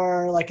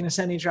or like an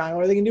ascending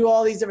triangle, or they can do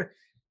all these different.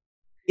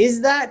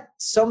 Is that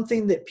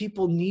something that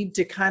people need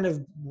to kind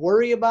of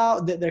worry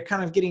about, that they're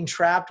kind of getting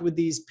trapped with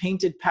these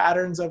painted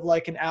patterns of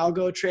like an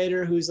algo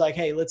trader who's like,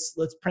 hey, let's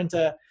print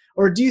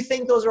or do you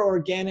think those are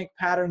organic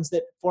patterns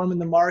that form in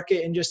the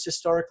market and just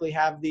historically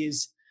have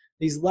these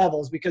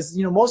levels? Because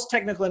most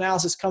technical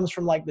analysis comes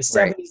from like the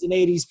Right. 70s and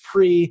 80s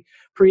pre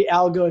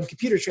algo and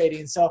computer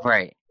trading. So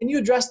Right. can you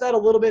address that a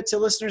little bit to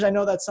listeners? I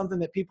know that's something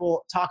that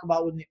people talk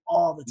about with me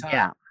all the time.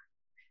 Yeah.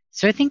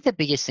 So I think the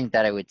biggest thing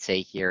that I would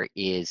say here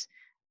is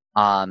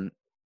um,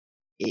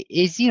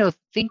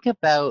 think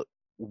about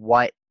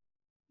what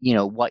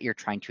you're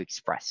trying to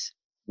express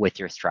with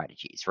your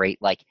strategies, right?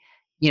 Like,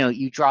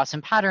 you draw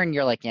some pattern,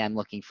 you're like, yeah, I'm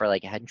looking for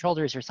like a head and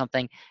shoulders or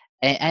something.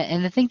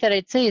 And the thing that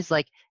I'd say is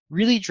like,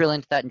 really drill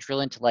into that and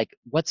drill into like,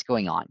 what's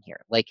going on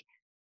here? Like,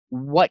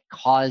 what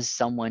caused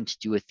someone to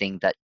do a thing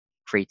that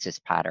creates this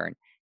pattern?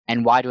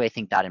 And why do I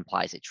think that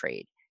implies a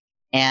trade?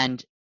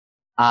 And,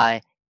 uh,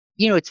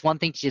 it's one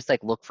thing to just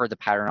like look for the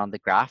pattern on the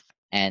graph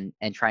and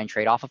try and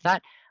trade off of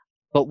that.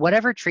 But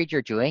whatever trade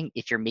you're doing,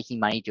 if you're making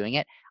money doing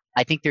it,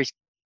 I think there's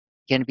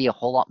going to be a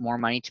whole lot more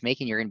money to make,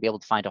 and you're going to be able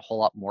to find a whole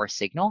lot more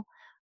signal.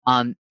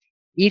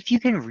 If you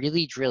can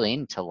really drill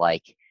into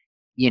like,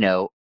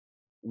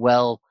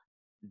 well,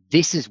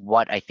 this is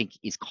what I think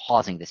is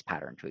causing this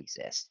pattern to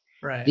exist.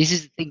 Right. This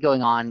is the thing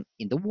going on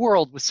in the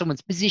world with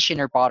someone's position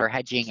or bot or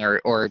hedging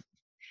or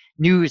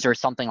news or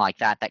something like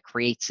that that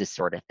creates this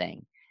sort of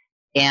thing.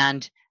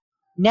 And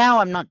now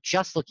I'm not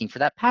just looking for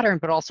that pattern,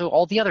 but also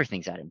all the other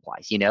things that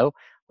implies,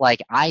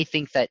 Like I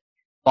think that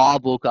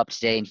Bob woke up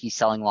today and he's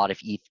selling a lot of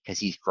ETH because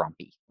he's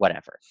grumpy,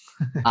 whatever.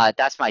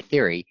 That's my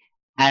theory.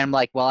 And I'm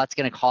like, well, that's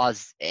going to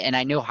cause, and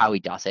I know how he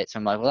does it. So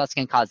I'm like, well, that's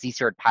going to cause these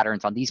sort of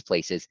patterns on these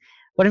places.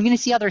 But I'm going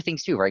to see other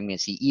things too, right? I'm going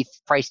to see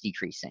ETH price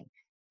decreasing.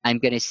 I'm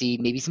going to see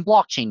maybe some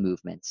blockchain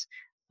movements.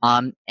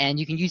 And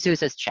you can use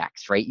those as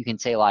checks, right? You can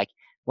say like,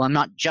 well, I'm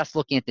not just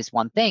looking at this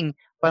one thing,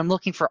 but I'm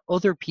looking for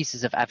other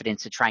pieces of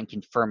evidence to try and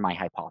confirm my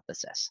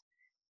hypothesis.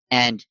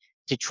 And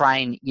to try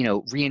and,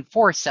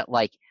 reinforce that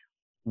like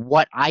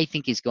what I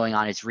think is going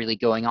on is really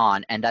going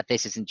on, and that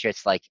this isn't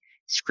just like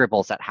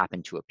scribbles that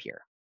happen to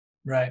appear.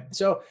 Right.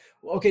 So,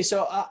 okay.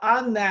 So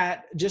on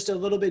that, just a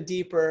little bit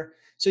deeper.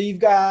 So you've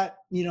got,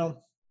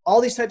 all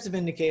these types of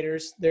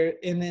indicators there,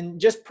 and then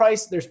just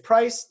price,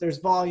 there's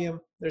volume,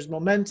 there's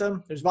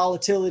momentum, there's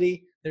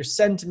volatility, there's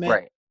sentiment.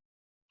 Right.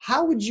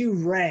 How would you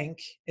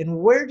rank, and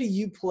where do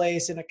you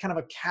place in a kind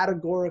of a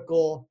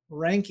categorical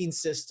ranking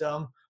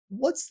system?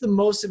 What's the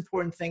most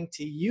important thing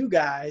to you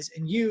guys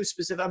and you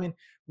specific? I mean,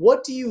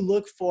 what do you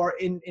look for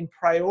in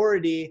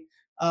priority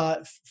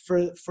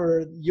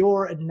for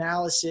your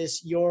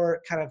analysis, your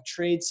kind of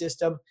trade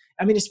system?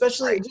 I mean,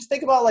 especially Right. just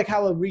think about like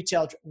how a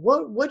retail.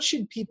 What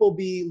should people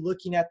be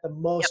looking at the Yep.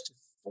 most to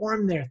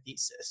form their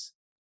thesis?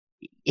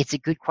 It's a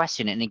good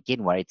question. And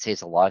again, what I'd say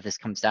is a lot of this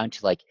comes down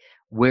to like,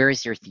 where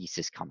is your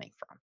thesis coming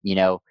from?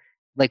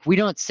 Like we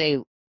don't say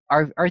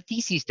our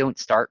theses don't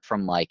start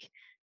from like,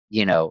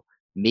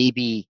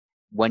 maybe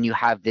when you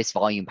have this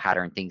volume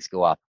pattern, things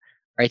go up.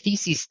 Our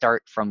theses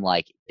start from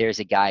like, there's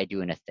a guy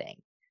doing a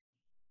thing.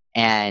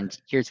 And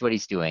here's what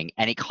he's doing.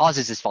 And it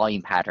causes this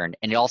volume pattern.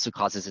 And it also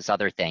causes this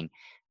other thing.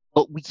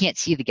 But we can't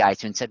see the guy.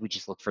 So instead we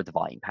just look for the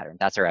volume pattern.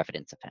 That's our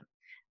evidence of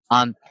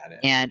him.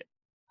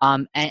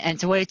 And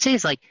so what I'd say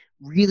is like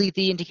really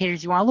the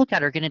indicators you want to look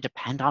at are going to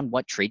depend on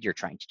what trade you're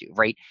trying to do,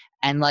 right?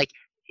 And like,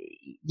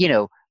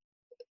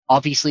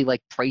 obviously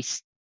like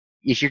price,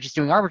 if you're just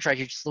doing arbitrage,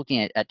 you're just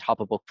looking at top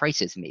of book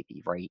prices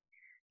maybe, right?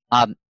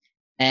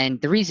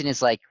 And the reason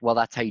is like, well,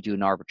 that's how you do an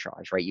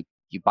arbitrage, right?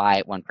 You buy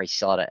at one price, you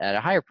sell it at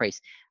a higher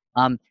price.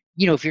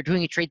 If you're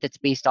doing a trade that's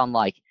based on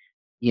like,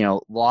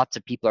 lots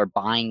of people are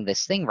buying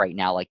this thing right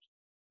now, like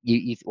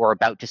you or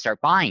about to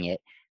start buying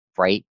it,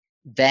 right?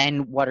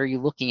 Then what are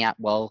you looking at?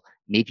 Well,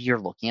 maybe you're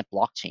looking at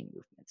blockchain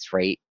movements,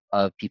 right?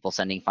 Of people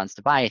sending funds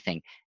to buy a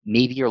thing.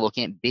 Maybe you're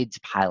looking at bids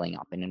piling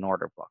up in an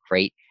order book,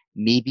 right?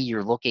 Maybe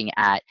you're looking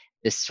at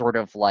this sort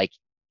of like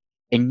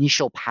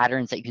initial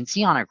patterns that you can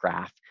see on a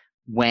graph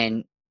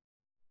when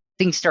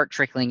things start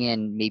trickling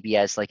in, maybe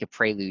as like a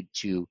prelude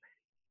to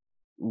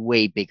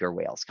way bigger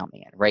whales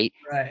coming in, right?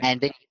 Right.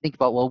 And then you think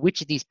about, well,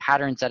 which of these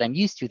patterns that I'm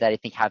used to that I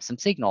think have some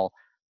signal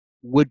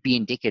would be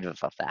indicative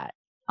of that.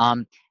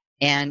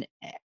 And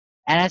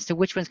as to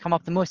which ones come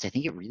up the most, I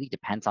think it really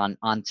depends on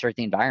sort of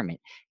the environment.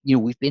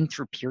 We've been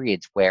through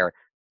periods where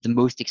the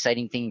most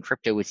exciting thing in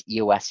crypto was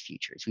EOS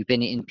futures. We've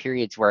been in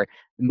periods where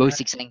the most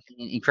exciting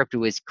thing in crypto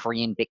was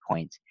Korean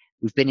Bitcoins.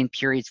 We've been in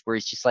periods where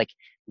it's just like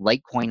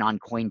Litecoin on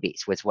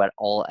Coinbase was what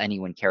all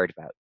anyone cared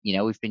about.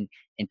 We've been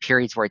in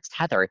periods where it's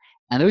Tether,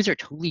 and those are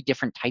totally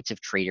different types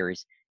of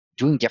traders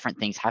doing different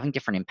things, having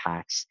different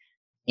impacts,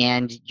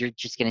 and you're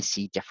just going to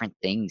see different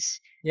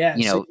things. Yeah,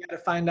 so you got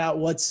to find out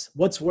what's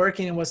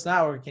working and what's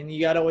not working. You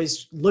got to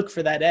always look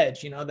for that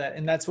edge,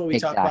 and that's what we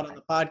talk about on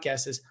the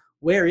podcast is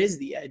where is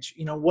the edge?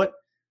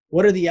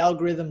 What are the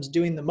algorithms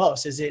doing the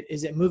most? Is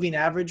it moving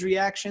average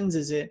reactions?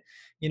 Is it,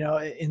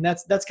 and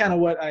that's kind of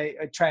what I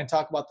try and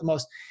talk about the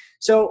most.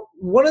 So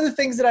one of the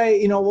things that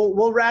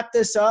we'll wrap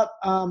this up.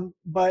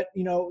 But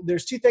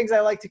there's two things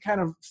I like to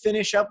kind of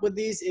finish up with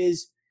these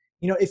is,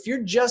 if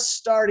you're just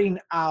starting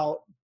out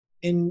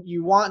and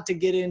you want to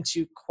get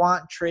into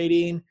quant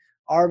trading,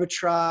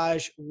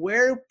 arbitrage,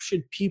 where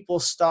should people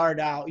start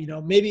out?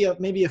 Maybe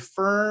a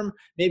firm,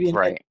 maybe an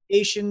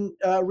education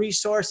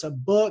resource, a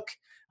book,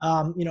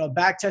 a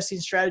back testing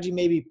strategy,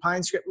 maybe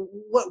PineScript.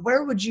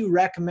 Where would you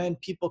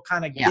recommend people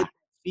kind of get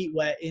feet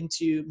wet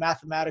into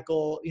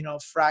mathematical,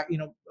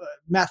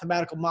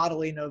 mathematical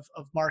modeling of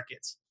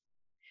markets?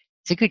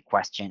 It's a good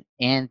question.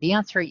 And the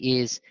answer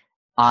is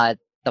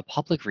the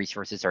public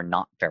resources are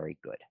not very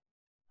good.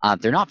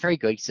 They're not very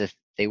good because if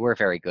they were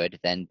very good,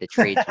 then the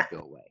trades would go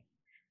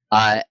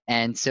away.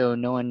 And so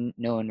no one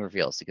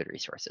reveals the good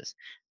resources.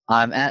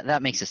 And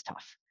that makes us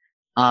tough.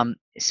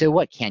 So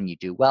what can you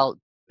do? Well,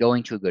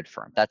 going to a good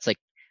firm. That's like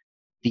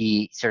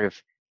the sort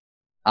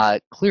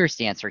of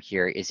clearest answer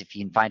here is if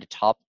you can find a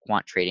top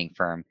quant trading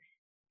firm,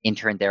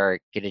 intern there,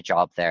 get a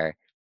job there,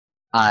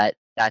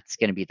 that's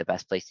going to be the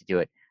best place to do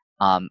it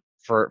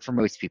for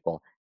most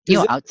people.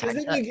 Outside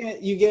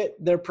you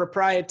get their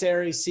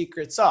proprietary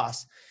secret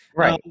sauce,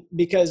 right?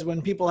 Because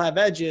when people have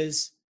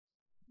edges,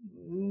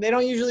 they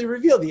don't usually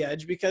reveal the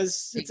edge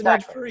because it's an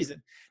edge for a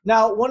reason.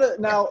 Now,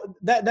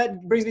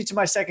 that brings me to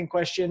my second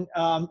question,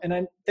 and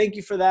I thank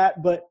you for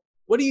that. But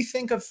what do you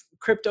think of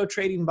crypto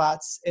trading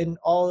bots and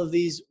all of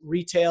these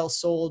retail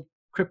sold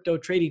crypto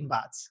trading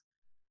bots?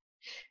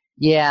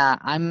 Yeah,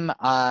 I'm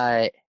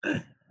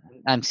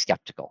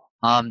skeptical.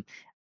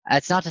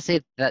 That's not to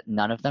say that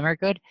none of them are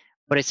good,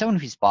 but as someone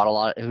who's built a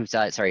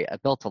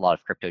lot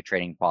of crypto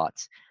trading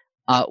bots,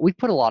 we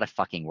put a lot of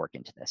fucking work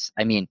into this.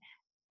 I mean,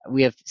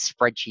 we have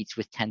spreadsheets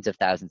with tens of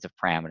thousands of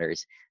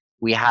parameters.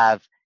 We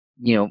have,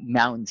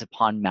 mountains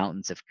upon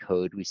mountains of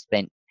code. We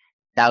spent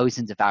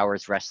thousands of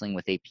hours wrestling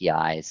with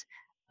APIs.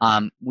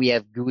 We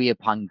have GUI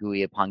upon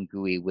GUI upon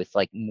GUI with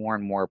like more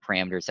and more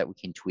parameters that we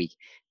can tweak.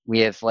 We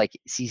have like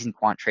seasoned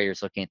quant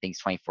traders looking at things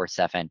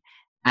 24/7.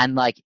 And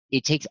like,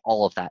 it takes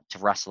all of that to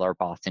wrestle our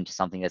bots into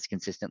something that's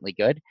consistently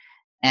good.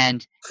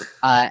 And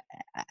so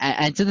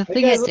the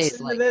thing I'd say is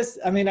like, this,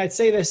 I mean, I'd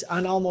say this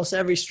on almost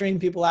every stream.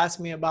 People ask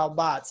me about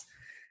bots.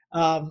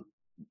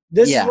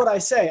 This is what I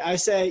say. I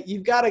say,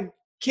 you've got a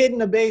kid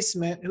in a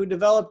basement who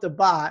developed a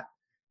bot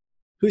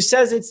who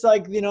says it's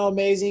like,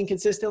 amazing,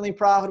 consistently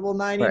profitable,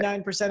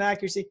 99%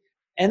 accuracy.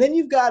 And then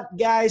you've got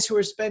guys who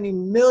are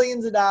spending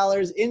millions of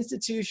dollars,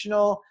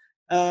 institutional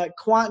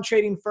quant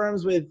trading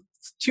firms with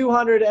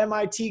 200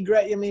 MIT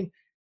grad. I mean,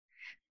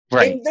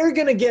 and they're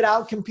going to get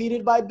out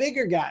competed by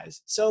bigger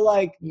guys. So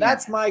like,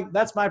 that's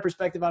my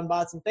perspective on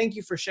bots. And thank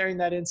you for sharing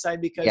that insight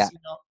because,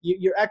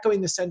 you're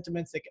echoing the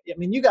sentiments that, I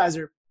mean, you guys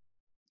are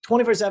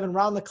 24/7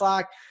 round the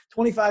clock,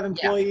 25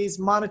 employees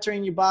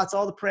monitoring your bots,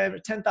 all the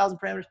parameters, 10,000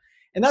 parameters.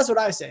 And that's what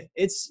I say.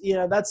 It's,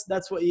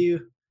 that's what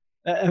you,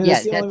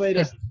 that's the only way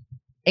to.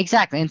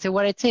 Exactly. And so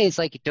what I'd say is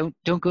like,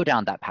 don't go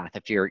down that path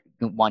if you're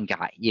one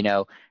guy,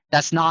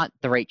 that's not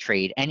the right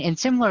trade. And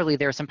similarly,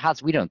 there are some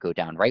paths we don't go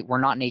down, right? We're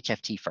not an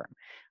HFT firm.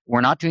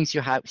 We're not doing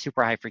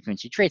super high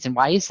frequency trades. And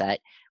why is that?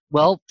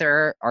 Well,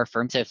 there are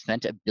firms that have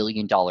spent $1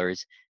 billion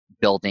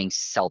building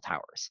cell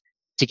towers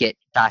to get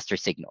faster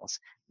signals,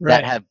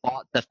 that have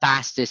bought the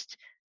fastest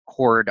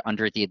cord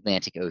under the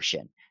Atlantic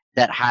Ocean,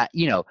 that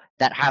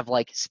have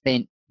like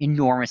spent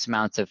enormous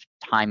amounts of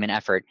time and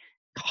effort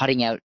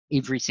cutting out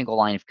every single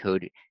line of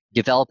code,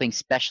 developing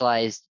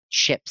specialized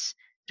chips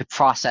to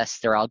process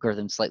their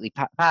algorithms slightly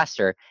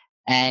faster.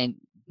 And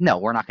no,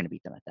 we're not going to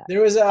beat them at that.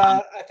 There was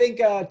I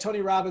think Tony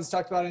Robbins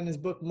talked about in his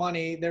book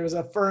Money, there was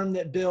a firm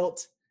that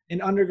built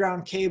an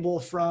underground cable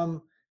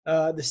from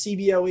the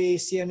CBOE,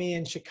 CME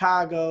in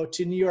Chicago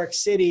to New York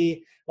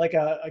City, like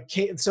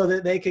so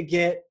that they could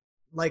get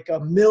like a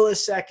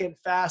millisecond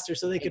faster,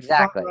 so they could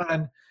front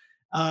run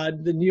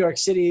the New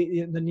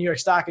York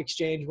Stock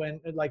Exchange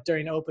when like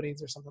during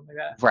openings or something like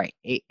that. Right,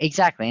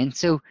 exactly. And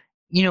so,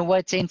 what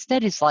I'd say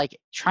instead is like,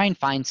 try and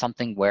find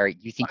something where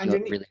you think you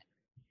really.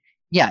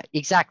 Yeah,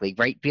 exactly.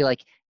 Right. Be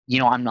like,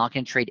 I'm not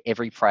going to trade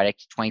every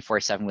product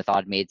 24/7 with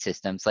automated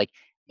systems. Like,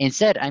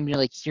 instead, I'm going to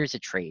like, here's a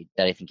trade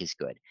that I think is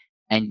good.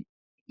 And,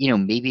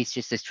 maybe it's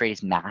just this trade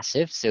is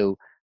massive, so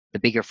the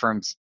bigger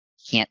firms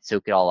can't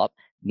soak it all up.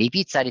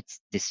 Maybe it's that it's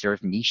this sort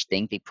of niche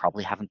thing they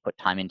probably haven't put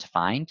time in to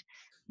find.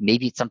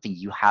 Maybe it's something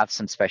you have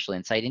some special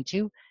insight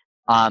into.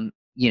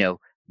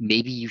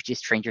 Maybe you've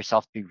just trained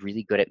yourself to be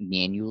really good at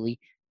manually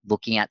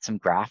looking at some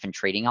graph and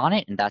trading on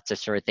it. And that's the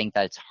sort of thing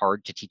that it's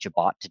hard to teach a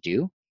bot to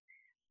do.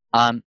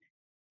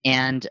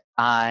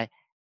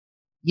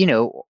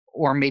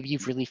 Or maybe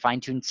you've really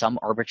fine-tuned some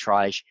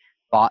arbitrage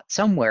bot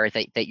somewhere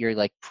that you're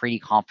like pretty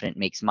confident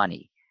makes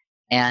money.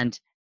 And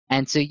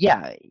so,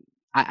 yeah,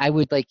 I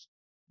would like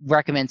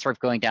recommend sort of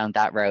going down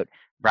that route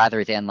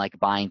rather than like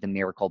buying the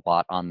miracle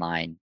bot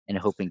online and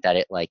hoping that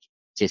it like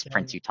just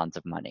prints you tons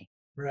of money.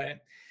 Right.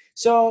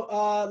 So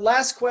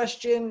last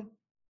question,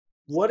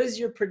 what is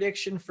your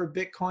prediction for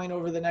Bitcoin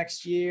over the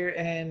next year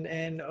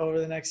and over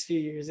the next few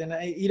years? And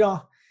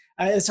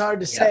it's hard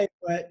to say,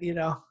 but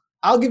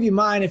I'll give you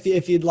mine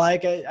if you'd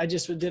like. I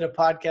just did a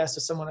podcast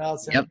with someone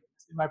else and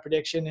my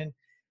prediction. And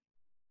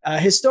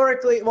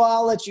historically, well,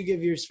 I'll let you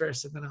give yours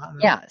first. And then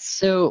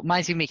so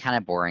mine's going to be kind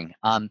of boring.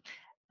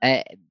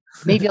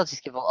 Maybe I'll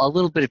just give a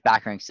little bit of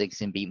background so it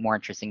can be more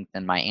interesting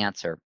than my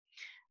answer,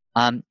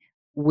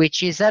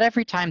 which is that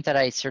every time that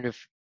I sort of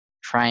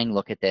try and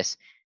look at this,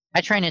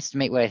 I try and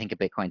estimate what I think a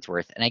Bitcoin's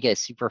worth, and I get a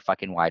super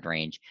fucking wide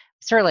range.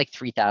 It's sort of like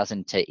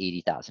 $3,000 to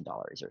 $80,000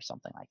 or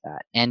something like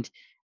that. And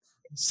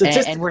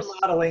statistical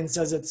modeling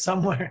says it's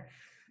somewhere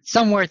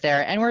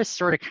there, and we're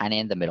sort of kind of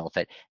in the middle of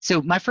it.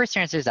 So my first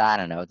answer is, I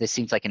don't know, this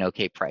seems like an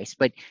okay price.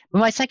 But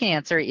my second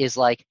answer is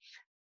like,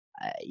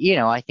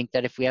 I think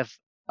that if we have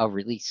a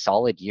really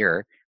solid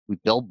year, we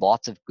build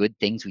lots of good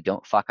things, we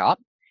don't fuck up,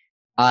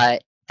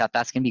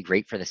 that's going to be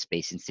great for the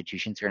space.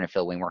 Institutions are going to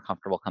feel way more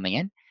comfortable coming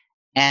in.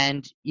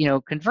 And,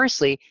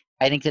 conversely,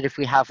 I think that if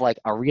we have like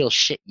a real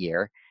shit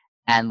year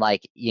and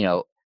like,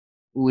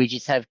 we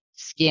just have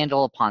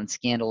scandal upon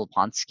scandal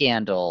upon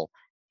scandal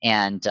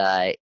and,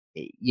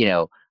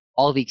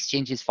 all the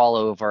exchanges fall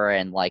over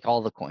and like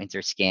all the coins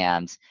are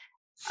scams,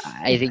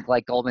 I think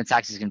like Goldman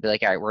Sachs is going to be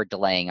like, all right, we're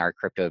delaying our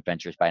crypto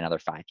adventures by another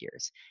 5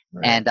 years.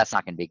 Right. And that's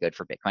not going to be good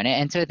for Bitcoin.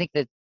 And so I think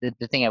that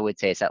the thing I would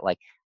say is that like,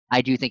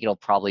 I do think it'll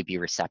probably be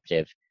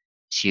receptive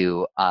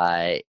to,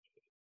 to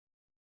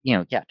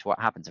what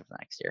happens over the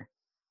next year.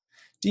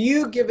 Do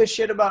you give a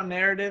shit about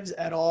narratives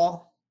at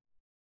all?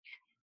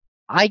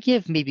 I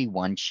give maybe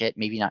one shit,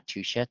 maybe not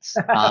two shits.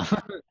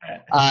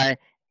 I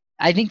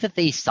think that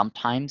they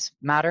sometimes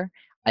matter.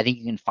 I think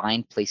you can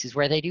find places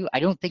where they do. I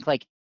don't think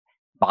like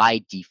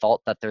by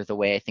default that they're the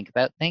way I think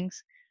about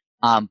things.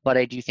 But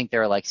I do think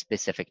there are like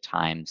specific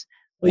times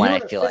when I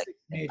feel like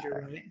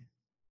major, right?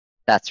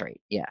 That's right.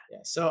 Yeah.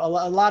 So a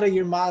lot of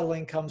your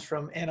modeling comes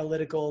from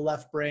analytical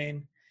left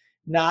brain,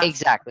 not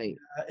exactly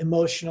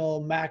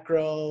emotional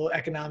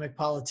macroeconomic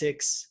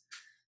politics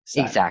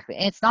side. Exactly.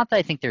 And it's not that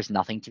I think there's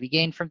nothing to be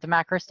gained from the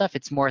macro stuff.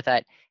 It's more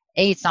that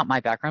A, it's not my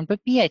background, but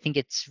B, I think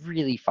it's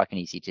really fucking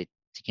easy to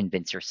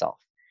convince yourself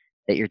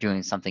that you're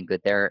doing something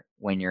good there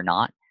when you're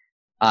not.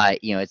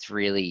 It's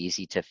really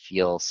easy to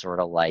feel sort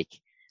of like,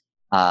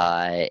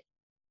 I've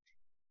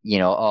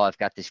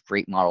got this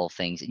great model of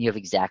things, and you have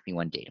exactly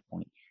one data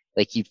point.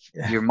 Like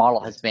your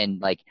model has been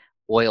like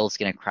oil's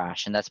going to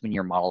crash, and that's been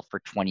your model for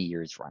 20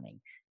 years running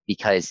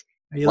because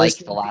like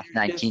the last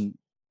 19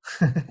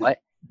 what?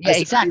 Yeah,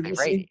 exactly,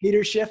 right.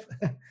 Leadership.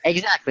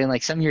 Exactly. And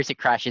like some years it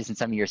crashes and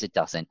some years it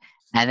doesn't.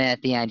 And then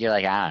at the end you're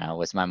like, I don't know,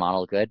 was my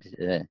model good?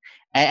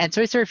 And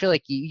so I sort of feel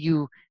like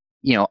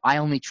I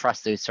only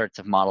trust those sorts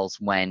of models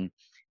when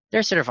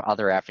there's sort of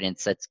other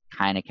evidence that's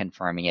kind of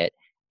confirming it.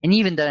 And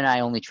even then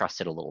I only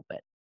trust it a little bit.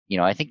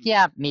 I think,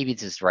 yeah, maybe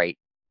this is right,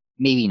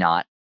 maybe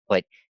not,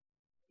 but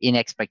in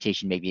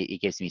expectation, maybe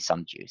it gives me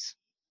some juice.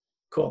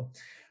 Cool.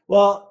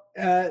 Well,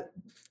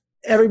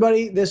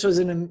 everybody, this was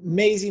an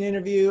amazing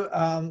interview.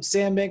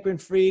 Sam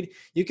Bankman-Fried.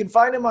 You can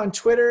find him on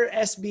Twitter,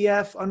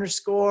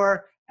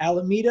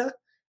 SBF_Alameda.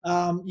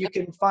 You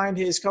can find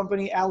his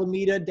company,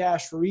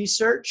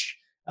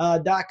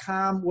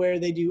 Alameda-research.com, where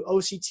they do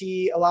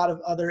OCT, a lot of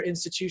other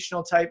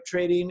institutional type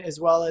trading, as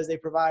well as they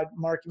provide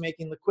market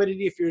making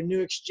liquidity. If you're a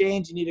new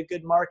exchange, you need a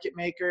good market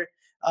maker.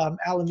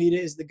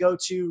 Alameda is the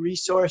go-to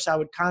resource. I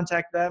would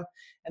contact them.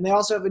 And they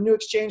also have a new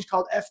exchange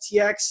called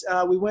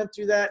FTX. We went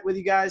through that with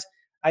you guys.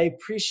 I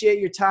appreciate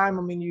your time.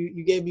 I mean,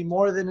 you gave me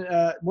more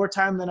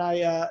time than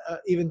I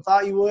even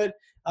thought you would.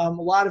 A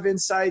lot of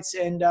insights,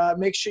 and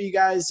make sure you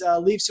guys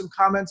leave some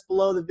comments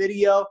below the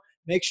video.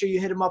 Make sure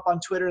you hit them up on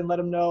Twitter and let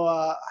them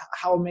know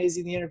how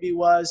amazing the interview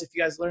was, if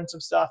you guys learned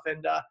some stuff.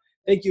 And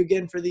thank you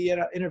again for the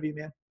interview,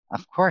 man.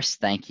 Of course.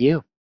 Thank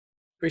you.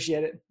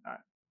 Appreciate it. All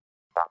right.